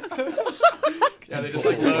 yeah, they just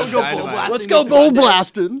like load dynamite. Let's go bowl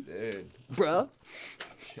blasting, Dude. bruh.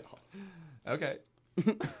 Okay.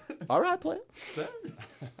 All right, play it.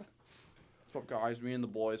 What's up, guys? Me and the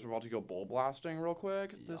boys are about to go bowl blasting real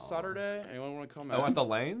quick this Saturday. Anyone want to come I out? want the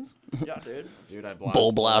lanes. Yeah, dude. dude, I blast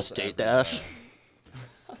Bowl balls blast state everywhere. dash.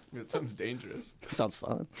 It sounds dangerous. Sounds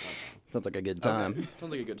fun. Sounds like a good time.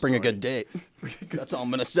 Sounds like a good Bring a story. good date. That's all I'm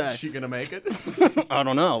gonna say. Is she gonna make it? I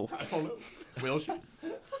don't know. I don't know. Will she?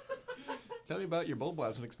 Tell me about your bull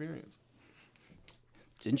blasting experience.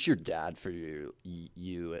 Didn't your dad for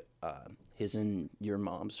his and your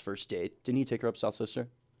mom's first date? Didn't he take her up South Sister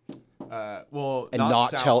Well, and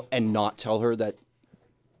not south. not tell her that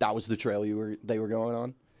was the trail they were going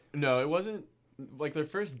on? No, it wasn't. Like their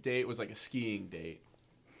first date was like a skiing date.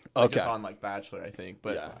 Like, Okay. Just on like Bachelor, I think.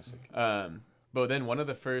 But Yeah. but then one of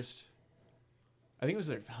the first, I think it was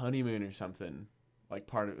their honeymoon or something. Like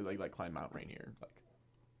part of like climb Mount Rainier.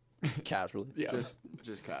 Like Casually. yeah,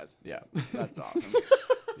 Just cause. yeah, That's awesome.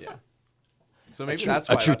 yeah. So maybe true- that's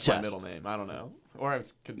a why true that's my test. middle name. I don't know, or I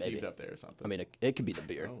was conceived Maybe. up there or something. I mean, it could be the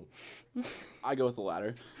beer. I go with the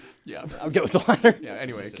latter. yeah, I'll go with the latter. yeah.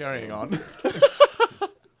 Anyway, Just carrying assume. on.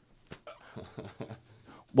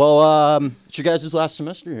 Well, it's your guys' last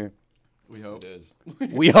semester here. We hope. It is.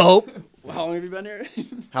 We hope. How long have you been here?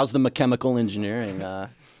 How's the mechanical engineering?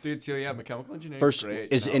 Dude, so yeah, mechanical engineering. First,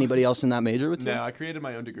 great. is No. anybody else in that major with you? No, I created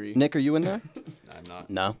my own degree. Nick, are you in there? I'm not.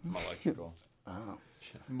 No. I'm electrical.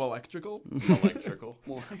 Electrical Electrical.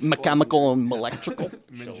 Mechanical and electrical.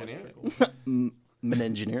 engineering. An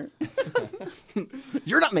engineer.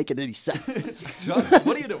 You're not making any sense. Son,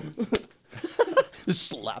 what are you doing? Just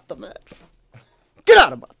slap the man. Get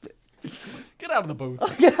out of my face. Get out of the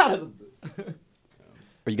booth. Get out of the.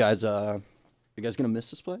 Are you guys gonna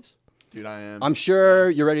miss this place? Dude, I am. I'm sure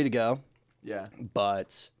you're ready to go, Yeah.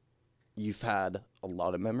 but you've had a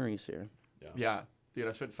lot of memories here. Yeah. Dude,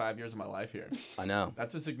 I spent 5 years of my life here. I know.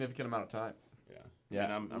 That's a significant amount of time. Yeah.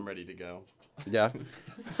 Yeah. And I'm ready to go. Yeah.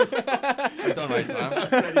 I've done my time.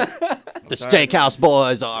 The Steakhouse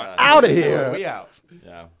boys are Yeah. out of We here. out.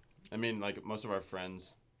 Yeah. I mean, like most of our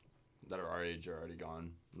friends that are our age are already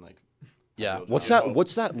gone. And, like, Yeah. I'll What's just- that?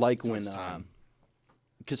 What's that like so when? it's time.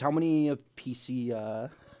 Because how many of PC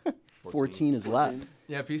 14 is left?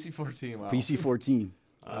 Yeah, PC 14. Wow. PC 14.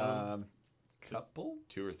 Couple?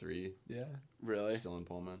 2 or 3 Yeah. Really? still in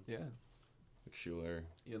Pullman. Yeah. Like Schuler.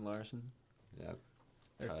 Ian Larson. Yeah.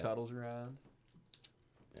 Eric Tight. Tuttle's around.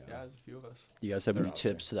 Yeah. Yeah, there's a few of us. You guys have They're any out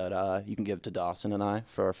there. tips that you can give to Dawson and I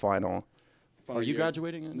for our final? Are you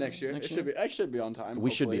graduating next year? I should be on time.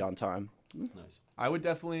 We should be hopefully. on time. Nice. I would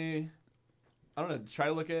definitely, I don't know, try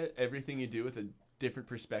to look at everything you do with a different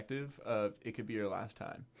perspective of it could be your last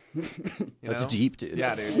time. You That's know? deep, dude.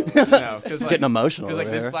 Yeah, dude. No, because Getting emotional. Because like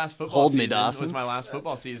over this here. last football Hold me, season Dawson. was my last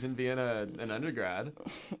football season being an undergrad.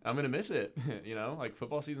 I'm gonna miss it. You know, like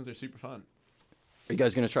football seasons are super fun. Are you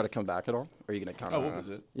guys gonna try to come back at all? Or are you gonna kind Oh, of? we'll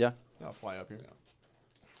visit. Yeah. I'll fly up here.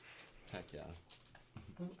 Heck yeah.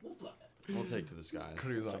 We'll take to the skies.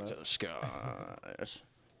 Cruise on it. Skies.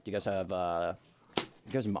 Do you guys have?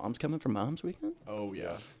 You guys' moms coming for Moms Weekend? Oh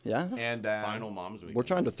yeah. Yeah. And Final Moms Week. We're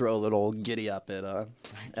trying to throw a little giddy up at my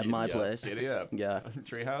Giddy up. place. Giddy up. Yeah.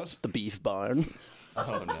 Treehouse. The Beef Barn.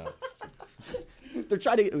 Oh no. They're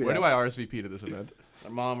trying to. Where do I RSVP to this event?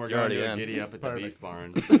 Mom, we're You're going to already do a in. giddy up at the Perfect. beef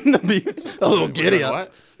barn. a little giddy up.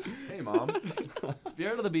 What? Hey mom. Have you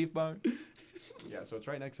heard of the Beef Barn? Yeah, so it's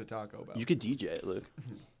right next to Taco Bell. You could DJ it, Luke.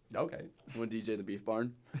 Okay. When DJ the Beef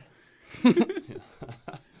Barn.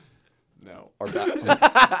 No. Or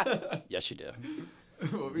back. Yes, you do.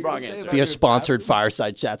 What were you Wrong gonna say answer. about Be a your sponsored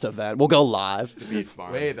Fireside Chats event. We'll go live. Beef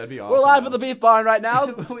barn. Wait, that'd be awesome. We're live though. at the Beef Barn right now.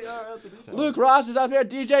 We are at the Beef Barn. Luke Ross is up here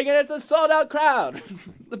DJing, and it's a sold-out crowd.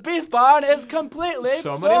 The Beef Barn is completely So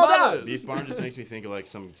sold many out. mothers. Beef barn just makes me think of like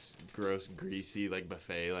some gross, greasy like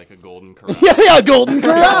buffet, like a Golden Corral. yeah, Golden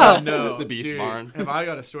Corral. No, It's the Beef dude, Barn. Have I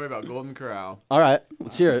got a story about Golden Corral? All right,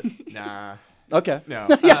 let's hear it. Nah. Okay. No.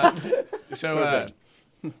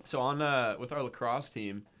 So on with our lacrosse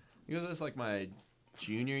team, I think it was like my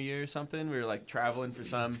junior year or something. We were like traveling for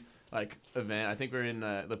some like event. I think we were in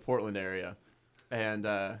the Portland area, and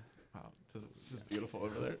wow, this is beautiful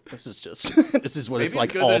over there. This is just. This is what Maybe it's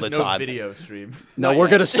like good all there's the no time. video stream. No, Not we're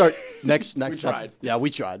yet. gonna start next. We time. tried. Yeah,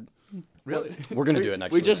 we tried. Really? We're gonna do it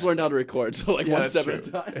next. We week. just learned how to record, so like Yeah, one that's step true. at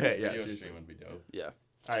a time. Hey, yeah. Video seriously. stream would be dope. Yeah.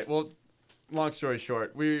 All right. Well, long story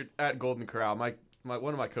short, we're at Golden Corral. My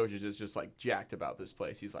one of my coaches is just like jacked about this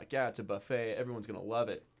place. He's like, yeah, it's a buffet. Everyone's gonna love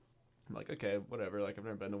it. I'm like, okay, whatever. Like, I've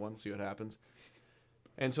never been to one. See what happens.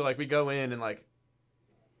 And so like we go in and like,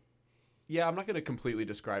 yeah, I'm not gonna completely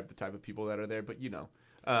describe the type of people that are there, but you know.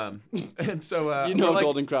 And so You know, we're, like,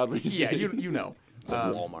 Golden Crowd. When you yeah, see you know. It's like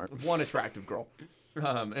Walmart. One attractive girl.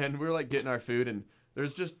 And we're like getting our food, and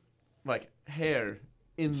there's just like hair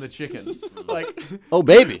in the chicken, like Oh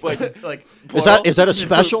baby. like Is that a it was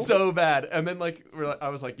special? so bad. And then like I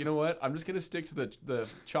was like, you know what? I'm just gonna stick to the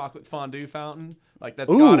chocolate fondue fountain. Like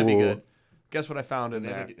that's gotta be Ooh. good. Guess what I found in They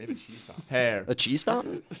there? have a cheese fountain. Hair. A cheese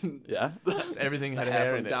fountain? Yeah. Everything had Hair hair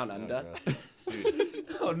from in it. down under. Dude,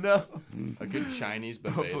 Oh no. a good Chinese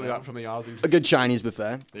buffet. Hopefully though. not from the Aussies. A good Chinese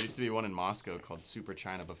buffet. There used to be one in Moscow called Super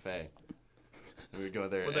China Buffet. We would go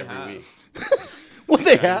there What'd they have? every week. What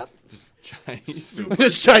they have? Just Chinese.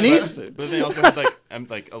 Just Chinese food. But they also had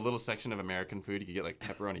like a little section of American food. You could get like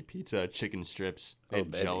pepperoni pizza, chicken strips, they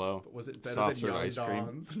had baby. Jello. Was it better soft than serve ice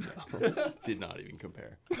cream? Yondon's? Did not even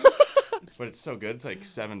compare. But it's so good. It's like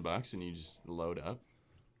 $7 and you just load up.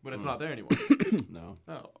 But it's not there anymore. No.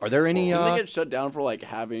 Oh. Are there any? Didn't they get shut down for like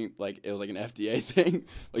having like it was like an FDA thing?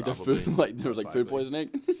 Like their food, Probably. like there was like food Most poisoning.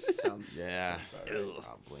 Sounds. Yeah. Sounds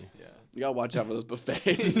Probably. Yeah. You gotta watch out for those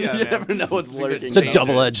buffets. Yeah, you man. never know what's Things are lurking. It's a dangerous.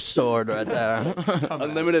 double-edged sword right there.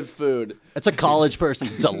 Unlimited food. It's a college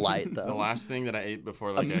person's delight, The though. last thing that I ate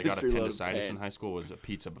before like I got mystery load of appendicitis pain. in high school was a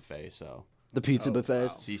pizza buffet. So The pizza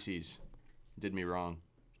buffets. CC's did me wrong.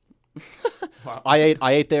 I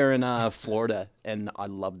ate there in Florida, and I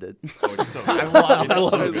loved it. Oh, it's so I good. love, It's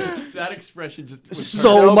so good. that expression. Just was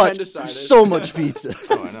so No much, appendicitis. so much pizza.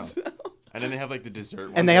 Oh, I know. And then they have like the dessert.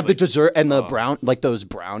 And ones they have with, the dessert and the oh. brown, like those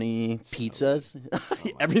brownie pizzas.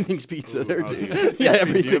 Everything's pizza there, oh, dude. dude. Yeah, Have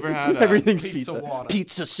everything. you ever had, everything's pizza pizza. water?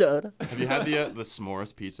 Pizza soda. Have you had the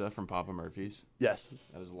s'mores pizza from Papa Murphy's? Yes.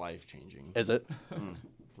 That is life changing. Is it?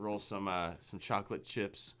 Roll some chocolate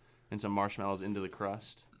chips and some marshmallows into the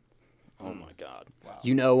crust. Oh my God.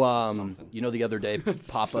 You know, Something. you know, the other day,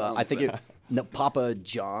 Papa. I think it. No, Papa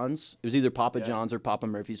John's. It was either Papa John's or Papa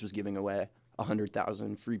Murphy's was giving away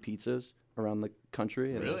 100,000 free pizzas around the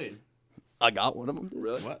country. And Really? I got one of them.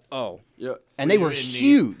 Really? What? Oh. Yeah. And they you were in need?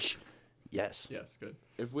 huge. Yes. Yes. Good.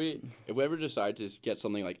 If we ever decide to get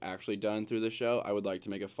something like actually done through the show, I would like to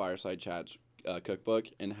make a Fireside Chats cookbook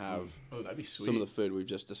and have Oh, that'd be sweet. some of the food we've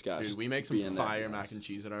just discussed. Dude, we make be some in there. fire mac and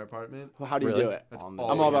cheese at our apartment. Well, how do you Really? do it? That's On the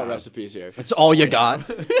all I'm we all about have. recipes here. That's all you got.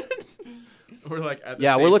 We're like at the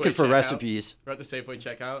Yeah, we're Safeway looking for checkout. recipes. We're at the Safeway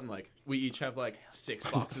checkout, and like we each have like 6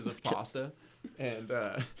 boxes of pasta, and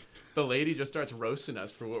the lady just starts roasting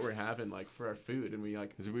us for what we're having, like for our food, and we like.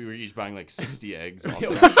 Because we were each buying like 60 eggs. Also.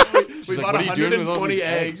 we She's like, bought "What are you doing with all 120 these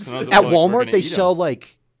eggs. And I was like, At "Well, we're Walmart, gonna they eat 'em." sell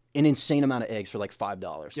like an insane amount of eggs for like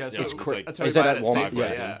 $5. Yeah, Yeah, it's it's crazy. like- That's how Is we that buy at it Walmart? Safeway,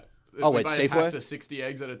 Yeah. yeah. Oh, we wait, buy Safeway? packs of 60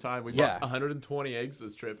 eggs at a time. We Yeah. bought 120 eggs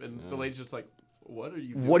this trip, and the lady's just like, "What are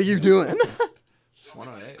you? Doing? What are you doing? Just want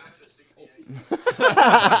on eggs."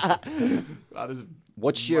 Wow, this is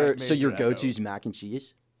What's my your so major your echo. go-to's mac and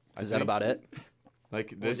cheese? Is that think- about it?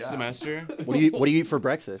 Like this yeah. semester, What do you eat for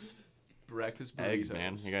breakfast? breakfast burritos. eggs,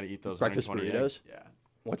 man. You gotta eat those Breakfast 120 eggs. burritos? Yeah,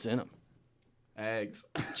 What's in them? eggs.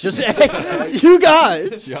 Just egg. You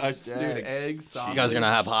guys. Just Dude, eggs. eggs. Sausage, You guys are gonna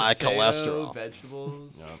have high potato, cholesterol.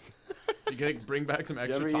 Vegetables. Yep. You gotta bring back some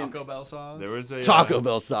extra ever eat- Taco Bell sauce. There was a Taco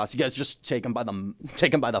Bell sauce. You guys just take them by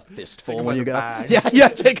the fistful Take 'em when by you the go. bag. Yeah,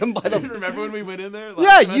 take them by the. Remember when we went in there? Yeah,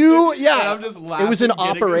 last semester? you. And Yeah. I'm just It was an laughing,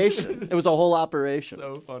 getting- operation. It was a whole operation.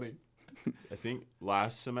 So funny. I think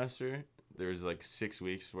last semester there was like 6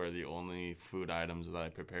 weeks where the only food items that I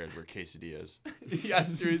prepared were quesadillas. Yeah,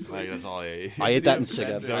 seriously. Like that's all I ate. I ate that in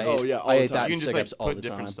Quesadilla SIGEPS. bread. Oh, yeah, all I the ate time. that You in can just like SIGEPS all put the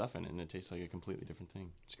different time. stuff in it, and it tastes like a completely different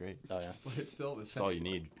thing. It's great. Oh yeah. But it's still the That's same. all you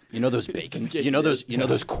need. You know those bacon. Just You know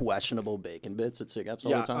those questionable bacon bits at SIGEPS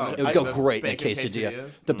all Yeah, the time. oh, It would I- go the great in a bacon quesadilla.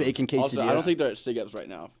 quesadillas? The bacon quesadillas. Also, I don't think they're at Sig-Ups right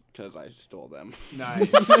now because I stole them.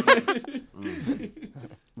 Nice.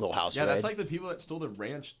 Little house Yeah, raid. that's like the people that stole the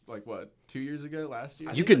ranch, like what, 2 years ago, last year?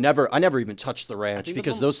 You could never. I never even touched the ranch think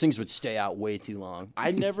because that's those things would stay out way too long.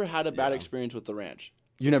 I never had a bad experience with the ranch.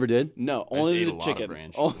 You never did? No, I just only ate the a lot chicken. of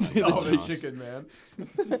ranch. Only the Oh, the John's. chicken, man.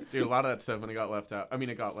 Dude, a lot of that stuff when it got left out. I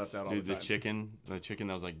mean, it got left out all Dude, the the time. chicken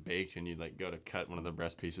that was like baked, and you'd like go to cut one of the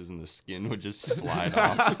breast pieces, and the skin would just slide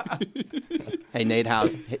off. Hey, Nate Howe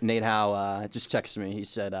just texted me. He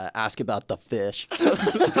said, "Ask about the fish." the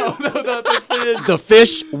The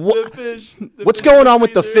fish. fish. The fish. The What's fish going in on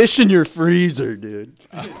with the freezer. fish in your freezer, dude?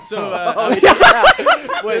 So,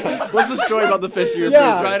 Wait, what's the story about the fish you were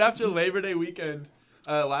Yeah. freezing? right after Labor Day weekend,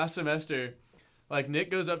 last semester, like Nick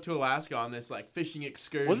goes up to Alaska on this like fishing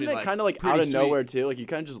excursion. Wasn't it kind of like pretty out of sweet. nowhere too? Like you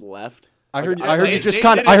kind of just left. I heard. I- I heard they- you just they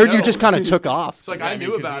kind of. didn't I heard you know. just kind of took off. It's like Yeah, I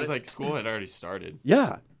knew 'cause about it was it. like school had already started,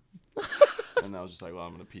 Yeah. and I was just like, well,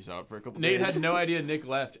 I'm gonna peace out for a couple Nate days. had no idea Nick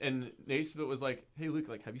left, and Nate was like, "Hey Luke,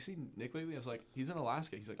 like, have you seen Nick lately?" I was like, "He's in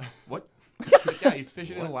Alaska." He's like, "What?" Like, yeah, he's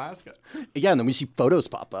fishing in Alaska. Yeah, and then we see photos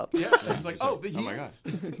pop up. Yeah, he's like, "Oh, oh my god,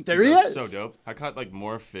 There he That's is. so dope. I caught like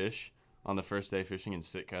more fish on the first day fishing in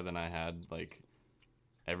Sitka than I had like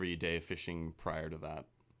every day fishing prior to that.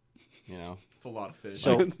 You know, It's a lot of fish.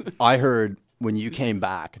 So I heard when you came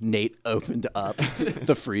back, Nate opened up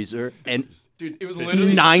the freezer and Dude, it was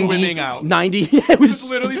literally 90, swimming out. 90. It It was was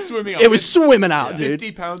literally swimming out. It was swimming out, dude.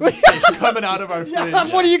 50 pounds of fish coming out of our fridge.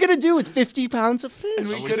 What are you gonna do with 50 pounds of fish? And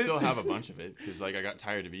we But we couldn't- still have a bunch of it because like I got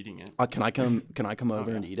tired of eating it. Can I come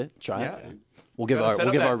over and eat it? Try Yeah. it. We'll give Gotta our set we'll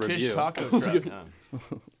up give that our fish review. taco truck. Yeah,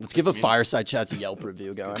 Let's give a me. Fireside Chats Yelp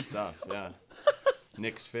review going. good stuff. Yeah,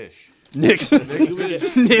 Nick's fish. Nick's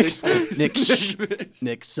Nick's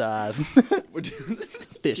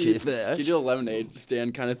fishy Could fish. you do a lemonade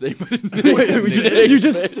stand kind of thing? We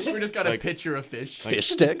just got a picture of fish. Fish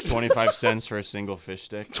sticks. 25 cents for a single fish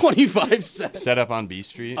stick. 25 cents. Set up on B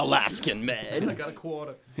Street. Alaskan made. I got a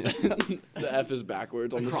quarter. The F is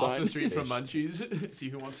backwards on the Across sign. the street from Munchies. See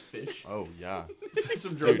who wants fish. Oh yeah.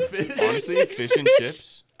 Some drunk fish. Honestly, fish and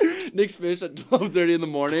chips. Nick's Fish at 12:30 in the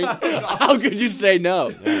morning. How could you say no?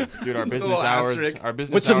 Yeah. Dude, our business Little hours. asterisk. Our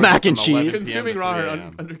business With some hours mac are and from 11 cheese. PM to Consuming raw 3 or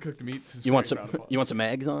a.m. undercooked meats. Is You want very some? frowned upon. You want some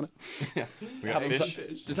eggs on it? We got Have 'em fish.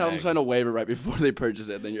 Just have them sign a waiver right before they purchase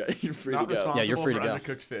it, then you're free Not to go. responsible Yeah, you're free to for go.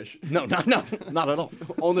 undercooked fish. No, not at all.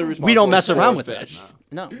 Only We don't responsible mess for around with fish. that.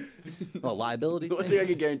 No. Well, liability. The only thing I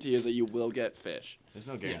can guarantee is that you will get fish. There's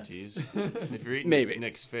no guarantees. If you're eating Maybe.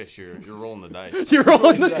 Nick's fish, you're rolling the dice. You're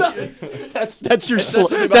rolling the dice. That's your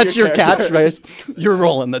something about that's your your character. catchphrase. You're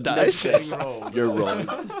rolling the dice, You're rolling.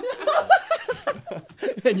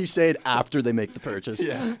 and you say it after they make the purchase.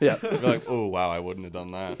 Yeah. Yeah. You're like, oh wow, I wouldn't have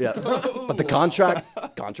done that. Yeah. But the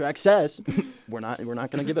contract says we're not going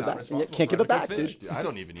to give it back. You can't give it back, dude. Dude, I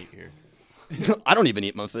don't even eat here. I don't even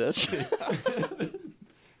eat my fish.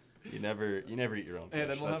 You never eat your own fish. And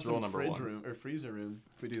then we'll have That's rule some number fridge one. room or freezer room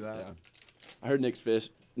if we do that. Yeah. I heard Nick's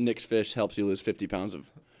Fish helps you lose 50 pounds of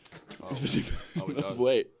Oh, it does.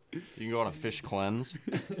 weight. You can go on a fish cleanse.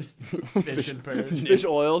 Fish and pears. Fish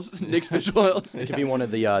oils. Nick's Fish oils. It could be one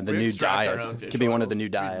of the We new extract our diets. own It fish could be one of the oils. new We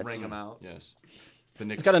diets. Bring them out. Yes. The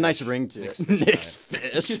It's got a nice ring to it. Nick's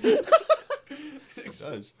fish. It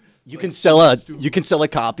does. You can sell a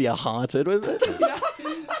copy of Haunted with it.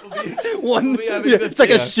 One, be having yeah, the- it's like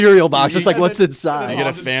yeah. a cereal box. It's like Yeah, what's the- You inside. get a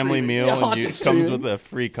Haunted family stream. meal Yeah, and haunted it comes stream. with a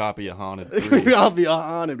free copy of Haunted 3. I'll be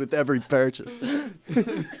Haunted with every purchase.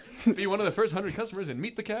 Be one of the first 100 customers and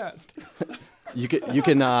meet the cast. You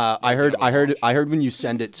can. I heard when you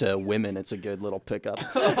send it to women, it's a good little pickup.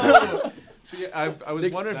 See, I was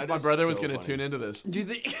wondering if that my is brother was so going to funny. tune into this. Do you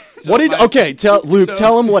think? What did? my- Okay, tell Luke. so-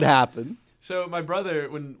 Tell him what happened. So my brother,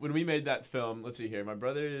 when we made that film, let's see here. My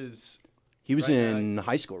brother is He was Right, in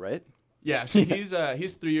high school, right? yeah. So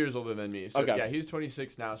he's 3 years older than me. So Okay. yeah, he's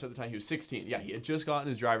 26 now. So at the time he was 16. Yeah, he had just gotten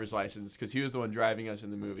his driver's license because he was the one driving us in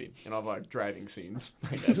the movie and all of our driving scenes.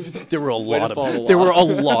 I guess. There were a lot to follow of. There were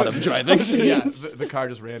along. a lot of driving yeah, scenes. the car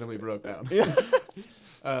just randomly broke down.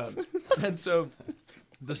 And so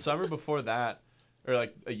the summer before that, or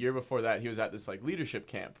like a year before that, he was at this like leadership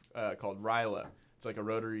camp called RILA. It's like a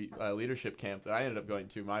Rotary leadership camp that I ended up going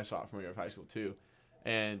to my sophomore year of high school too.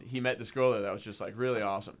 And he met this girl there that was just like really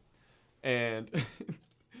awesome. And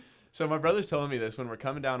so my brother's telling me this when we're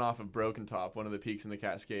coming down off of Broken Top, one of the peaks in the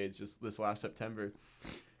Cascades, just this last September.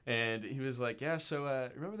 And he was like, yeah, so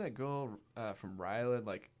remember that girl from Ryland?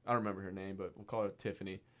 Like, I don't remember her name, but we'll call her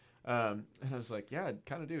Tiffany. And I was like, yeah, I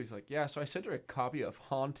kind of do. He's like, yeah, so I sent her a copy of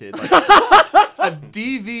Haunted, like a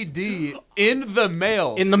DVD in the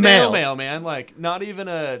mail. In the Snail mail. man. Like, not even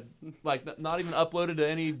not even uploaded to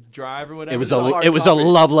any drive or whatever. It was Just a hard copy.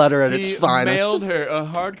 love letter at He its finest. mailed her a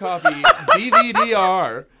hard copy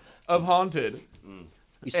DVD-R of Haunted,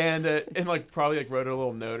 and like probably like wrote her a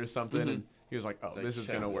little note or something, and he was like, "Oh, like, this is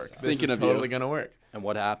check gonna this work. out. This Thinking is of you. totally gonna work." And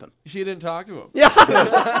what happened? She didn't talk to him. Yeah.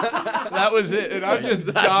 That was it, and I'm just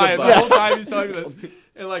dying the whole time he's talking this.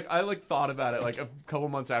 And like I like thought about it like a couple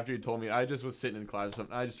months after he told me. I just was sitting in class or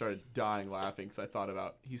something. I just started dying laughing because I thought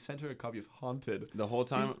about he sent her a copy of Haunted. The whole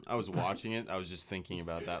time I was watching it, I was just thinking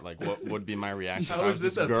about that. Like, what would be my reaction? How if I is was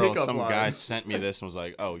this a girl, pickup some line? guy sent me this and was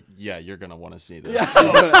like, "Oh yeah, you're gonna want to see this."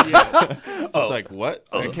 Yeah. It's like what?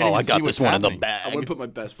 Oh, can't I even see got what's this one in the happening. I'm bag. gonna put my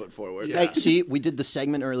best foot forward. Yeah. Hey, see, we did the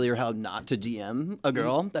segment earlier how not to DM a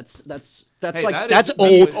girl. That's Hey, like that that's is the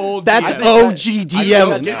old. old That's DM. OG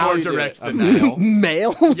Don't DM. get How more you do direct it. than that.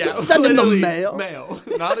 Mail. Yeah, Send in the literally mail. Mail.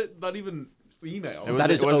 Not even email. It, was, That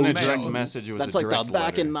it is wasn't a OG. direct message. It was That's a like direct the back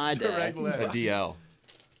letter. in my day. Direct letter. A DL.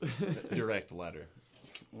 Direct letter.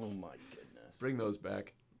 Oh my goodness. Bring those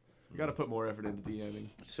back. We got to put more effort into DMing.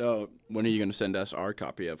 So when are you gonna send us our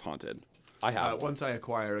copy of Haunted? I have. Once I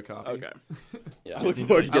acquire a copy. Okay. Yeah, I look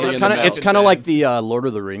forward to getting It's in kind the of it's mail. kind of like the Lord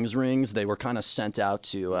of the Rings rings. They were kind of sent out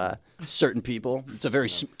to certain people. It's a very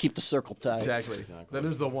keep the circle tight. Exactly. Then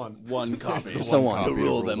there's the one. one copy. There's the one. to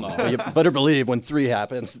rule them all. But you better believe when 3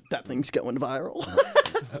 happens, that thing's going viral.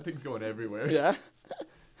 That thing's going everywhere. Yeah.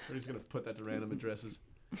 We're just gonna put that to random addresses.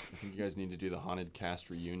 I think you guys need to do the haunted cast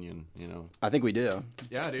reunion. You know, I think we do.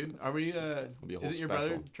 Yeah, dude. Are we? be a whole Isn't your brother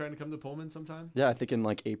special. trying to come to Pullman sometime? Yeah, I think in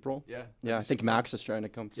like April. Yeah. Yeah, I think Max is trying to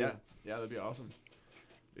come too. Yeah. Yeah, that'd be awesome.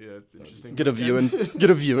 Yeah, interesting. Get a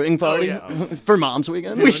viewing party yeah. for Mom's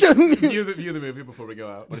Weekend. We should. view the movie before we go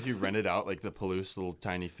out. What if you rented out like the Palouse little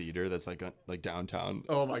tiny theater that's like downtown?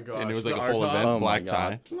 Oh my god. And it was like The a whole Art event, Oh my black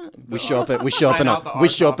God. tie. We show up in Find out the Art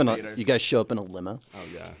Top you guys show up in a limo. Oh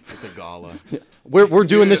yeah, it's a gala. We're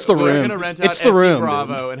doing this the We're room. gonna rent out It's Etsy the room. dude.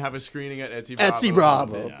 Bravo and have a screening at Etsy Bravo. Etsy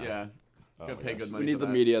Bravo. Yeah. Yeah. Gonna my pay gosh. good money. We need for the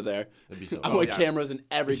that. media there. That'd be so. I fun. want yeah. cameras in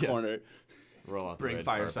every Yeah. corner. Roll out the Bring red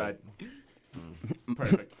Fireside. carpet.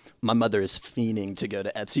 Perfect. My mother is fiending to go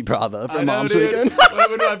to Etsy Bravo for I know, Mom's dude. Weekend.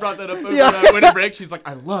 when I brought that up over Yeah. winter break, she's like,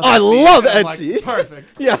 I love Etsy." I'm Etsy. like,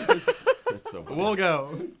 perfect. Yeah. That's so funny. We'll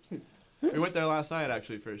go. We went there last night,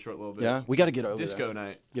 actually, for a short little bit. Yeah, we got to get over Disco there.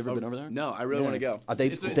 night. You ever been over there? No, I really want to go. They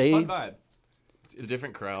It's a they fun vibe. It's a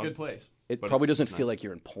different It's crowd. a good place. it but probably it's doesn't nice. feel like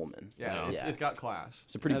you're in Pullman. Yeah, No. it's got class.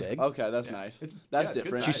 Is it pretty That's- big? Okay, that's Yeah. nice. It's- That's yeah, it's good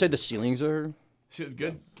different. Did you size. say the ceilings are? So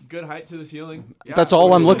good height to the ceiling. Yeah, That's all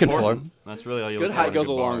which I'm is looking important. That's really all you Good look height for in goes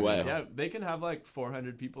good a long bar, way. you know? Yeah, they can have like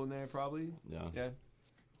 400 people in there probably. Yeah, Yeah.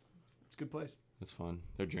 It's a good place. it's fun.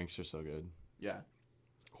 Their drinks are so good. Yeah.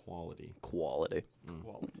 Quality. Quality.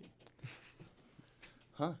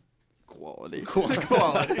 Quality. Quality.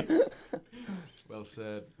 Quality. Well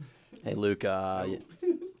said. Hey, Luke, you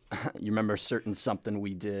remember certain something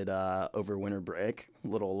we did over winter break?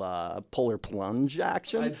 Little polar plunge I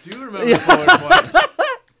action? do remember Polar Plunge.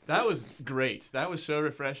 That was great. That was so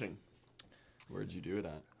refreshing. Where'd you do it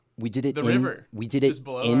at? We did it The in, river. We did it Just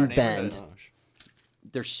below our in neighborhood. Bend. Gosh.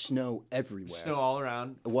 There's snow everywhere. Snow all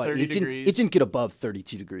around. What? 30 It didn't, degrees. it didn't get above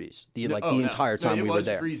 32 degrees. The entire time it we was were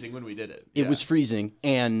there. freezing when we did it. It Yeah. was freezing,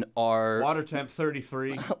 and our Water temp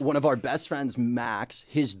 33. one of our best friends, Max,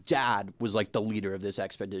 his dad was like the leader of this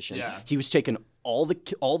expedition. Yeah. He was taking all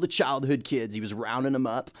the childhood kids. He was rounding them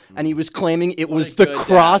up, and he was claiming it was a the good dad.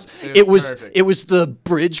 cross. It It was was perfect. it was the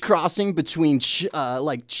bridge crossing between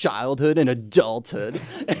like childhood and adulthood,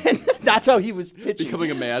 and that's how he was pitching. Becoming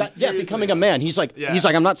a man. Becoming a man. He's like Yeah.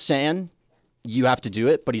 I'm not saying you have to do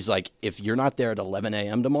it, but he's like, if you're not there at 11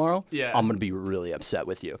 a.m. tomorrow, Yeah. I'm gonna be really upset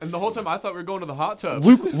with you. And the whole time I thought we were going to the hot tub.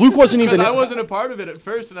 Luke wasn't even. Because I wasn't a part of it at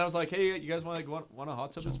first, and I was like, "Hey, you guys want a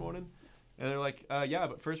hot tub this morning?" And they're like, "Yeah,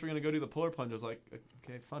 but first we're gonna go do the polar plunge." I was like,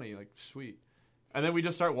 "Okay, funny, like sweet." And then we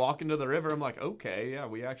just start walking to the river. I'm like, "Okay, yeah,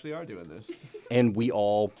 we actually are doing this." And we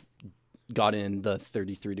all got in the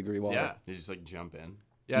 33-degree water. Yeah, Did you just like jump in?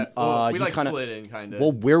 yeah. Well, we you like kinda- slid in, kind of.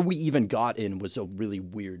 Well, where we even got in was a really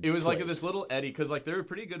weird. It was like place. this little eddy, because like there were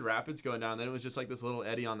pretty good rapids going down. Then it was just like this little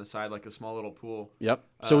eddy on the side, like a small little pool. Yep.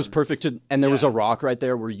 So it was perfect to, and there was yeah. a rock right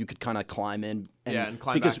there where you could kind of climb in. And, And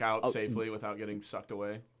climb because, back out safely without getting sucked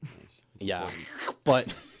away. Yeah, but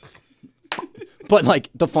like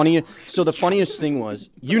the funniest thing was,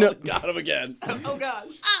 Got him again.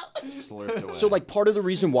 Slurped away. so like part of the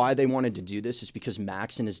reason why they wanted to do this is because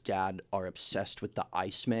Max and his dad are obsessed with the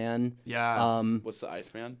Iceman. Yeah. What's the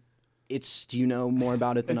Iceman? Do you know more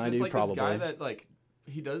about it than It's I just do? like Probably. this guy that like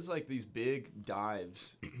he does like these big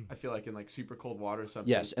dives. I feel like in like super cold water or something.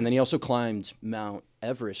 Yes, and then he also climbed Mount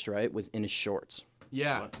Everest, right, in his shorts.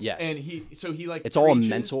 Yeah. Yes. And he like It's all a preaches-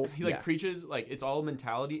 mental- He like yeah. preaches like it's all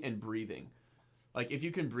mentality and breathing. Like if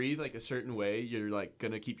you can breathe like a certain way, you're like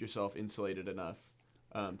gonna keep yourself insulated enough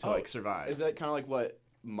to like survive. Is that kind of like what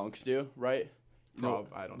monks do, right? I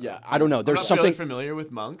don't know. Yeah, I don't know. I'm There's not something. really familiar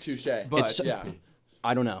with monks. Touche. But It's- Yeah.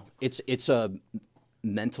 I don't know. It's a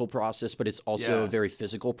mental process, but it's also Yeah. a very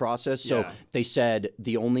physical process. So Yeah. they said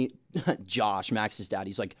the only Josh, Max's dad,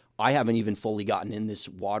 he's like, I haven't even fully gotten in this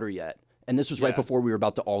water yet. And this was right Yeah. before we were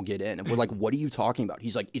about to all get in. And we're like, what are you talking about?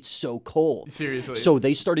 He's like, it's so cold. Seriously. So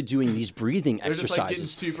they started doing these breathing they're just like getting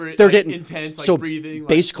exercises. super They're like, getting intense, like so breathing, like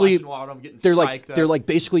basically, splashing water. I'm getting they're psyched like up.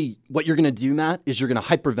 basically what you're gonna do, Matt, is you're gonna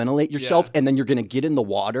hyperventilate yourself, Yeah. and then you're gonna get in the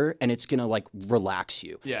water, and it's gonna like relax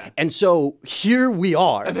you. Yeah. And so here we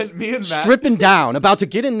are, And then me and Matt- stripping down, about to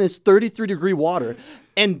get in this 33-degree water,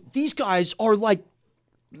 and these guys are like.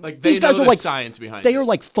 Like These they guys know are the like science behind They it. are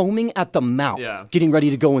like foaming at the mouth, Yeah. getting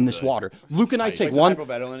ready to go in this water. Luke and I take Like one.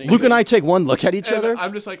 hyperventilating. Luke and I take one look at each And other.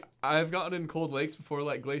 I'm just like, I've gotten in cold lakes before,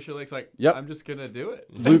 like glacier lakes. Like, Yep. I'm just gonna do it.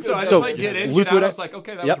 Luke- so I just so like get in, Luke get out. would- I was like,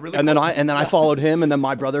 okay, that Yep. was really. And then cool. I followed him, and then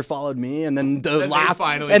my brother followed me, and then the they last,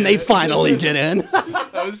 finally and did they it. finally get in.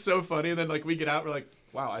 That was so funny. And then like we get out, we're like,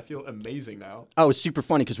 wow, I feel amazing now. Oh, it was super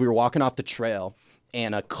funny because we were walking off the trail,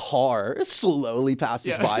 and a car slowly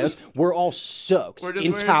passes by us. We're all soaked We're just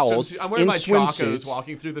in wearing towels, I'm wearing in my chacos, swimsuits.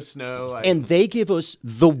 walking through the snow. Like, And they give us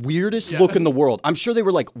the weirdest look in the world. I'm sure they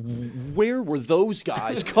were like, where were those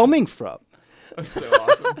guys coming from? that's so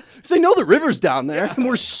awesome. 'Cause they know the river's down there, and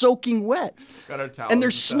we're soaking wet. Got our towels And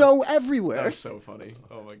there's stuff. snow That everywhere. was so funny.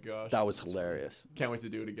 Oh my gosh. That was hilarious. Can't wait to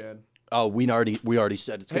do it again. Oh, we already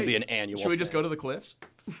said it's going to Hey, be an annual Should we just thing. go to the cliffs?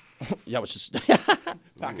 Yeah, it was just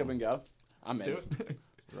Pack up and go. I'm Let's in. do it.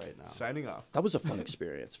 Right now. Signing off. that was a fun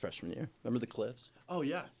experience freshman year. Remember the cliffs? Oh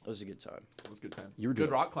yeah. That was a good time. It was a good time. You were good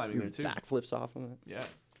doing- rock climbing You there were too. backflips off of it. Yeah.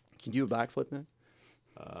 Can you do a backflip, man?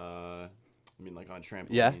 I mean, like on trampoline.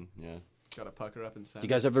 Yeah? Yeah. Got to pucker up and send. Do you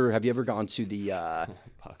guys have you ever gone to the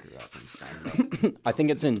Pucker up and sign up. I think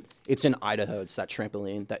it's in Idaho. It's that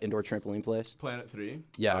trampoline, that indoor trampoline place. Planet 3.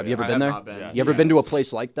 Yeah, Oh, have you ever I been there? Not been. Yeah. You ever been to a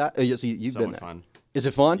place like that? Yes, you've So been much there. fun. Is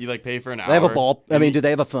it fun? You like pay for an hour. They have a ball. I and mean, you- do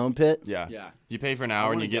they have a foam pit? Yeah. Yeah. You pay for an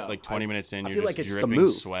hour and wanna you get go. like 20 minutes in. I You're feel just like it's the dripping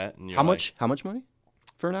move. sweat. And you're How like, much? How much money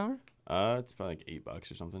for an hour? It's probably like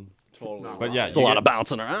 $8 or something. Totally. But yeah, It's a you lot get- of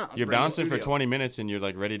bouncing around. You're Bring the bouncing for studio. 20 minutes and you're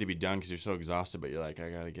like ready to be done because you're so exhausted, but you're like, I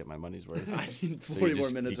gotta get my money's worth. I need So 40 you more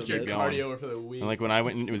just- minutes you of keep this. going. Cardio for the week. And like when I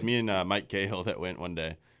went, it was me and Mike Cahill that went one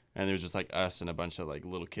day, and there was just like us and a bunch of like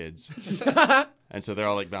little kids, and so they're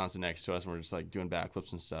all like bouncing next to us, and we're just like doing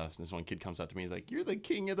backflips and stuff. And this one kid comes up to me, he's like, "You're the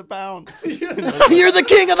king of the bounce." You're the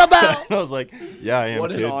king of the bounce. And I was like, "Yeah, I am."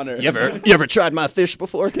 What an kid. honor. You ever tried my fish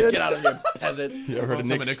before, kid? Get out of here, peasant. You ever heard of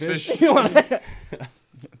Want some Nick's Nick's fish?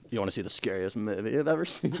 You want to see the scariest movie you've ever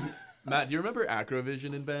seen? Matt, do you remember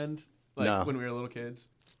Acrovision in Bend? Like No. when we were little kids?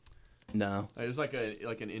 No. It was like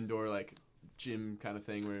an indoor like gym kind of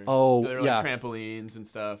thing where Oh, there were yeah. like trampolines and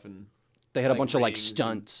stuff and They had a Like bunch of like rings and-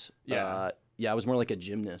 stunts. Yeah. Yeah, it was more like a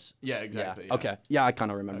gymnast. yeah, exactly. Yeah. Yeah. Okay. Yeah, I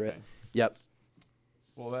kind of remember Okay. it. Yep.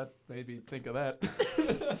 Well, that made me think of that.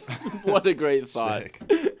 What a great thought.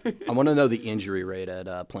 Sick. I want to know the injury rate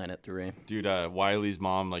at Planet 3. Dude, Wiley's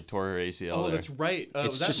mom like tore her ACL Oh, there. that's right. It's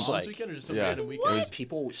was that just Mom's like- weekend or just some Yeah. random weekend? It was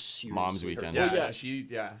People seriously Mom's hurt weekend. Yeah, themselves. she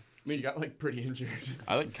got like pretty injured.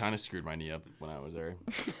 I like kind of screwed my knee up when I was there.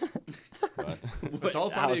 But It's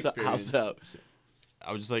all part of the How experience. so?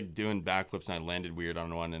 I was just like doing backflips and I landed weird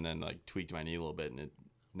on one and then like tweaked my knee a little bit and it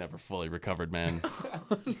never fully recovered, man.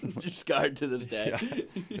 You're scarred to this day.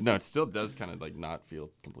 No, it still does kind of like not feel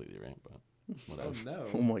completely right, but whatever. Oh no.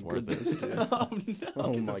 Oh my Worth it. goodness, dude.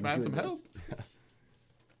 Oh my Let's find some goodness. help.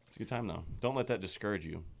 It's a good time though. Don't let that discourage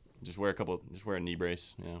you. Just wear a knee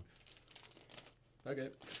brace, you know. Okay.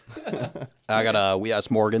 We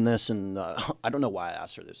asked Morgan this, and I don't know why I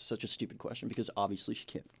asked her this. It's such a stupid question because obviously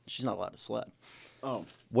she's not allowed to sled. Oh,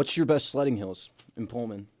 What's your best sledding hills in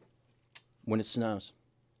Pullman when it snows?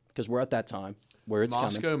 Because we're at that time where it's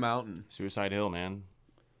Moscow coming. Mountain. Suicide Hill, man.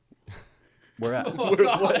 We're at.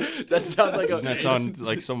 that sounds like Doesn't that sound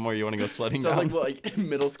like somewhere you want to go sledding sounds down? like what, like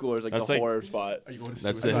middle schoolers, like That's the like- horror spot. Are you going to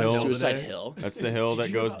That's the Suicide hill. over Suicide there? Hill. That's the hill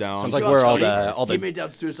that goes down. Sounds like where all the He made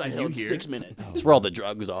down Suicide Hill in hear? 6 minutes. it's where all the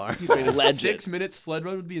drugs are. Legend. 6 minute sled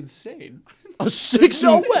run would be insane. A 6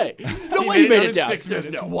 No way. No way he made it down. 6 There's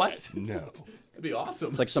minutes. no What? No. That'd be awesome.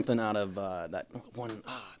 It's like something out of that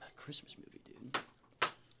Christmas movie, dude.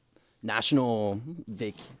 National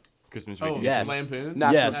Vac. Christmas oh, vacation. Yes. Lampoon.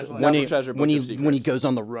 National- Yes, National when he Treasure Book when he of when he Secrets. goes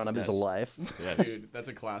on the run of his Yes. life. Yes. Dude, that's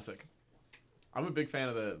a classic. I'm a big fan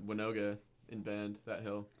of the Winoga in Bend, that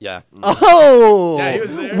hill. Yeah. Oh. Yeah, he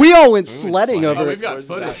was there. We all went We went sledding sledding. over Oh, it. we've got Where's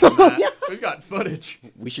footage. that? From that. We've got footage.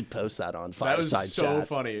 We should post that on That was Fireside so Chats.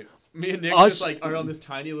 funny. Me and Nick Us- just like are on this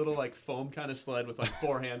tiny little like foam kind of sled with like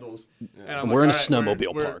 4 handles. And I'm We're in a like, "All right,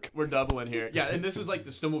 snowmobile we're- park." We're doubling here. Yeah, and this is like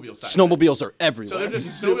the snowmobile side. Snowmobiles are So everywhere. they're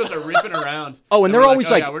just snowmobiles are ripping around. oh, and they're we're always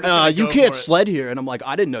 "Oh, like, yeah, we're just gonna you go can't for it." sled here. And I'm like,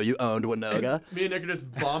 I didn't know you owned Winoga. Me and Nick are just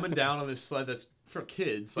bombing down on this sled that's for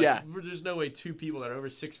kids. Like, Yeah. There's no way 2 people that are over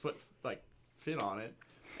 6 foot like fit on it.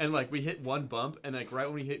 And like we hit one bump, and like right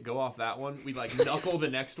when we hit go off that one, we like knuckle the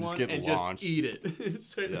next one get and launched. just eat it.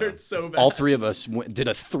 So it Yeah. hurts so bad. All 3 of us did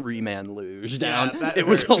a 3-man luge down. that It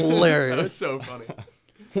was hurt. That was hilarious. so funny.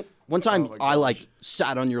 One time, Oh my I gosh. like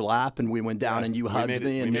sat on your lap and we went down and you hugged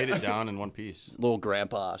me We and made it down in one piece. little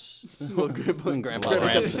grandpa's. Little grandpa. Grandpa Grandpa,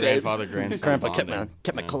 Ransom. grandfather, grandson. Grandpa bonding.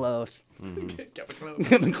 kept me Yeah. close. Kept it close.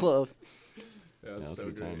 Kept me close. Yeah, Yeah, that's that's so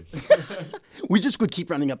a good great. time. We just would keep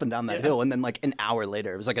running up and down that hill, and then like an hour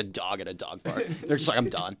later, it was like a dog at a dog park. They're just like, I'm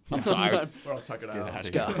done. I'm tired. We're all tucking out. Let's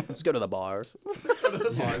go. Let's go to the bars.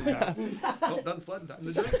 Bars now. Oh, done sledding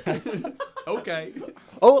time to drink. Okay.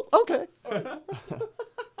 Oh, okay. Yeah,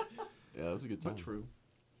 that was a good time. True.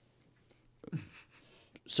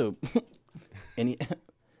 So,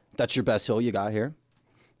 that's your best hill you got here?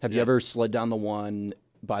 Have you ever slid down the one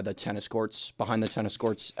by the tennis courts, behind the tennis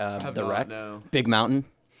courts, Have the not, wreck. no. Big Mountain.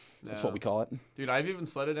 That's No. what we call it. Dude, I've even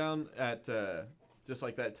sledded down at just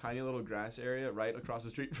like that tiny little grass area right across the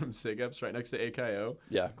street from SIGEPS, right next to AKO.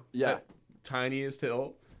 Yeah. Yeah. That tiniest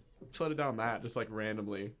hill. Sledded down that just like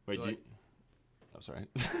randomly. Wait, Like, oh, sorry.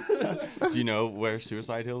 Do you know where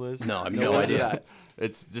Suicide Hill is? No, I have No no idea. idea.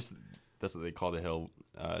 It's just that's what they call the hill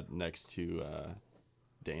next to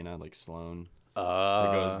Dana, like Sloan. It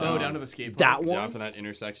goes Oh, down to the skate park. That one? down from that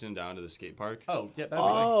intersection down to the skate park. Oh, yeah. That'd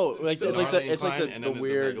Oh, like So it's like Down the it's like incline, the, and the then there's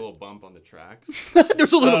weird. like a little bump on the tracks.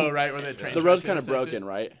 There's a be, little right where the train The road's tracks kind of intersected. broken,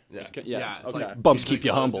 right? Yeah. It's Yeah, it's okay. like bumps usually keep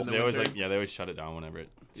you closed humble. in the They always winter. like they always shut it down whenever it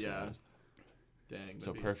Yeah. snows. Dang. So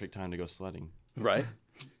that'd be- perfect time to go sledding. right.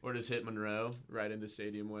 Or just hit Monroe right into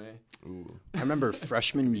Stadium Way. Ooh. I remember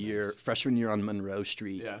freshman year on Monroe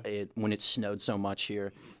Street. Yeah. When it snowed so much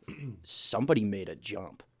here, somebody made a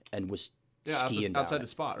jump and was Yeah, skiing down outside it. the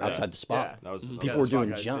spot, right? Outside the spot. Yeah. That was People Yeah, were the spot doing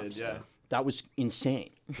guys jumps. did, yeah. That was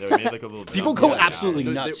insane. They made like a little People jump go in the absolutely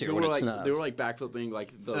alley. nuts here when were it like snows. they were like backflipping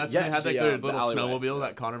like the. And that's Yes, when they had like the, their the little alleyway. snowmobile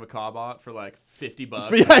that Connor McCaw bought for like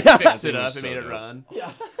 $50. Yeah, yeah. Fixed it That up thing was and made so it dope. run.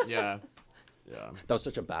 Yeah. Yeah. That was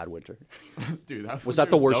such a bad winter. Dude, that Was that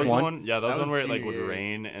the That worst was one? the one. Yeah, that was the one where it like would 2 years.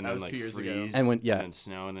 rain and That then was like 2 years ago. freeze And when- yeah. and then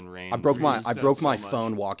snow and then rain. I broke my Freeze I snowed broke so my much.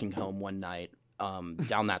 phone walking home one night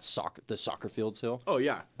down that the soccer fields hill. Oh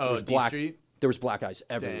yeah. Oh, was D black Street? There was black eyes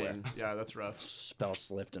everywhere. Dang. Yeah, that's rough. Spell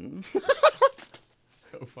slipped and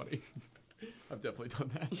So funny. I've definitely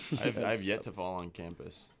done that. I've yet to fall on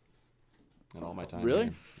campus. In all my time.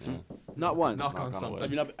 Really? here. Yeah. Not once. Knock on on something.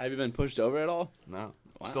 wood. Have you been pushed over at all? No.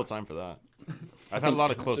 Still time for that. I've had a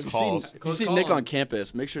lot of close If you calls. see, if you Close see call Nick on- on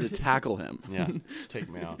campus, make sure to tackle him. Yeah. Just take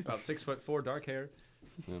me out. About 6'4", dark hair.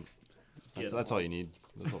 That's all you need.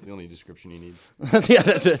 That's the only description you need. yeah,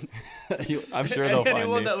 that's it. I'm sure they'll find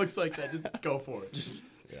Anyone me. that looks like that, just go for it. Just,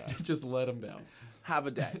 Yeah. just let them down. Have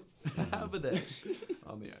a day. Have a day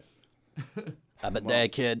on the ice. Have a day,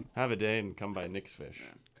 kid. Have a day and come by Nick's Fish.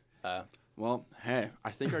 Well, hey,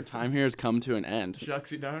 I think our time here has come to an end.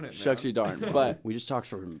 Shucksy darn it, man. Shucksy darn. But We just talked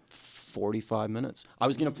for 45 minutes. I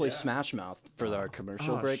was gonna play Smash Mouth for our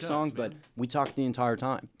commercial Oh, break shucks, song, but man. we talked the entire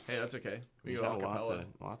time. Hey, that's okay. We We go got a acapella.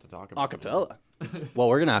 lot to talk about. Acapella. Well,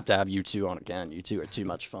 we're gonna have to have you two on again. You two are too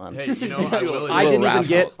much fun. Hey, you know, I will I Little didn't even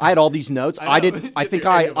get. rascals. I had all these notes. I I know. did. I If think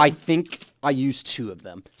you're any of I them. think I used 2 of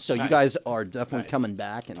them. So you Nice. guys are definitely Nice. coming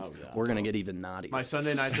back, and we're gonna get even naughty. My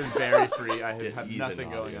Sunday nights are very free. I Get have even nothing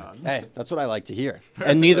going naughtier. on. Hey, that's what I like to hear,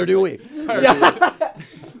 and neither do we.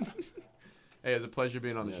 Hey, it's a pleasure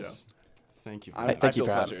being on the show. Yes. Thank you. I, thank I you feel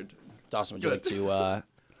for having flattered. Dawson, would you like to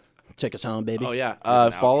take us home, baby? Oh yeah.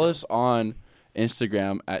 an Follow outro. us on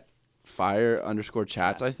Instagram at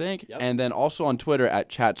fire_chats, I think, and then also on Twitter at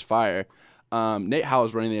chatsfire. Nate Howell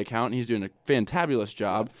is running the account. And he's doing a fantabulous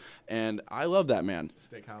job, and I love that man.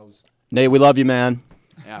 Steakhouse. Nate, we love you, man.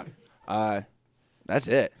 Yeah. That's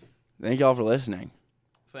it. Thank y'all for listening.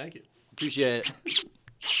 Thank you. Appreciate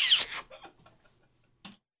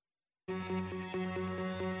it.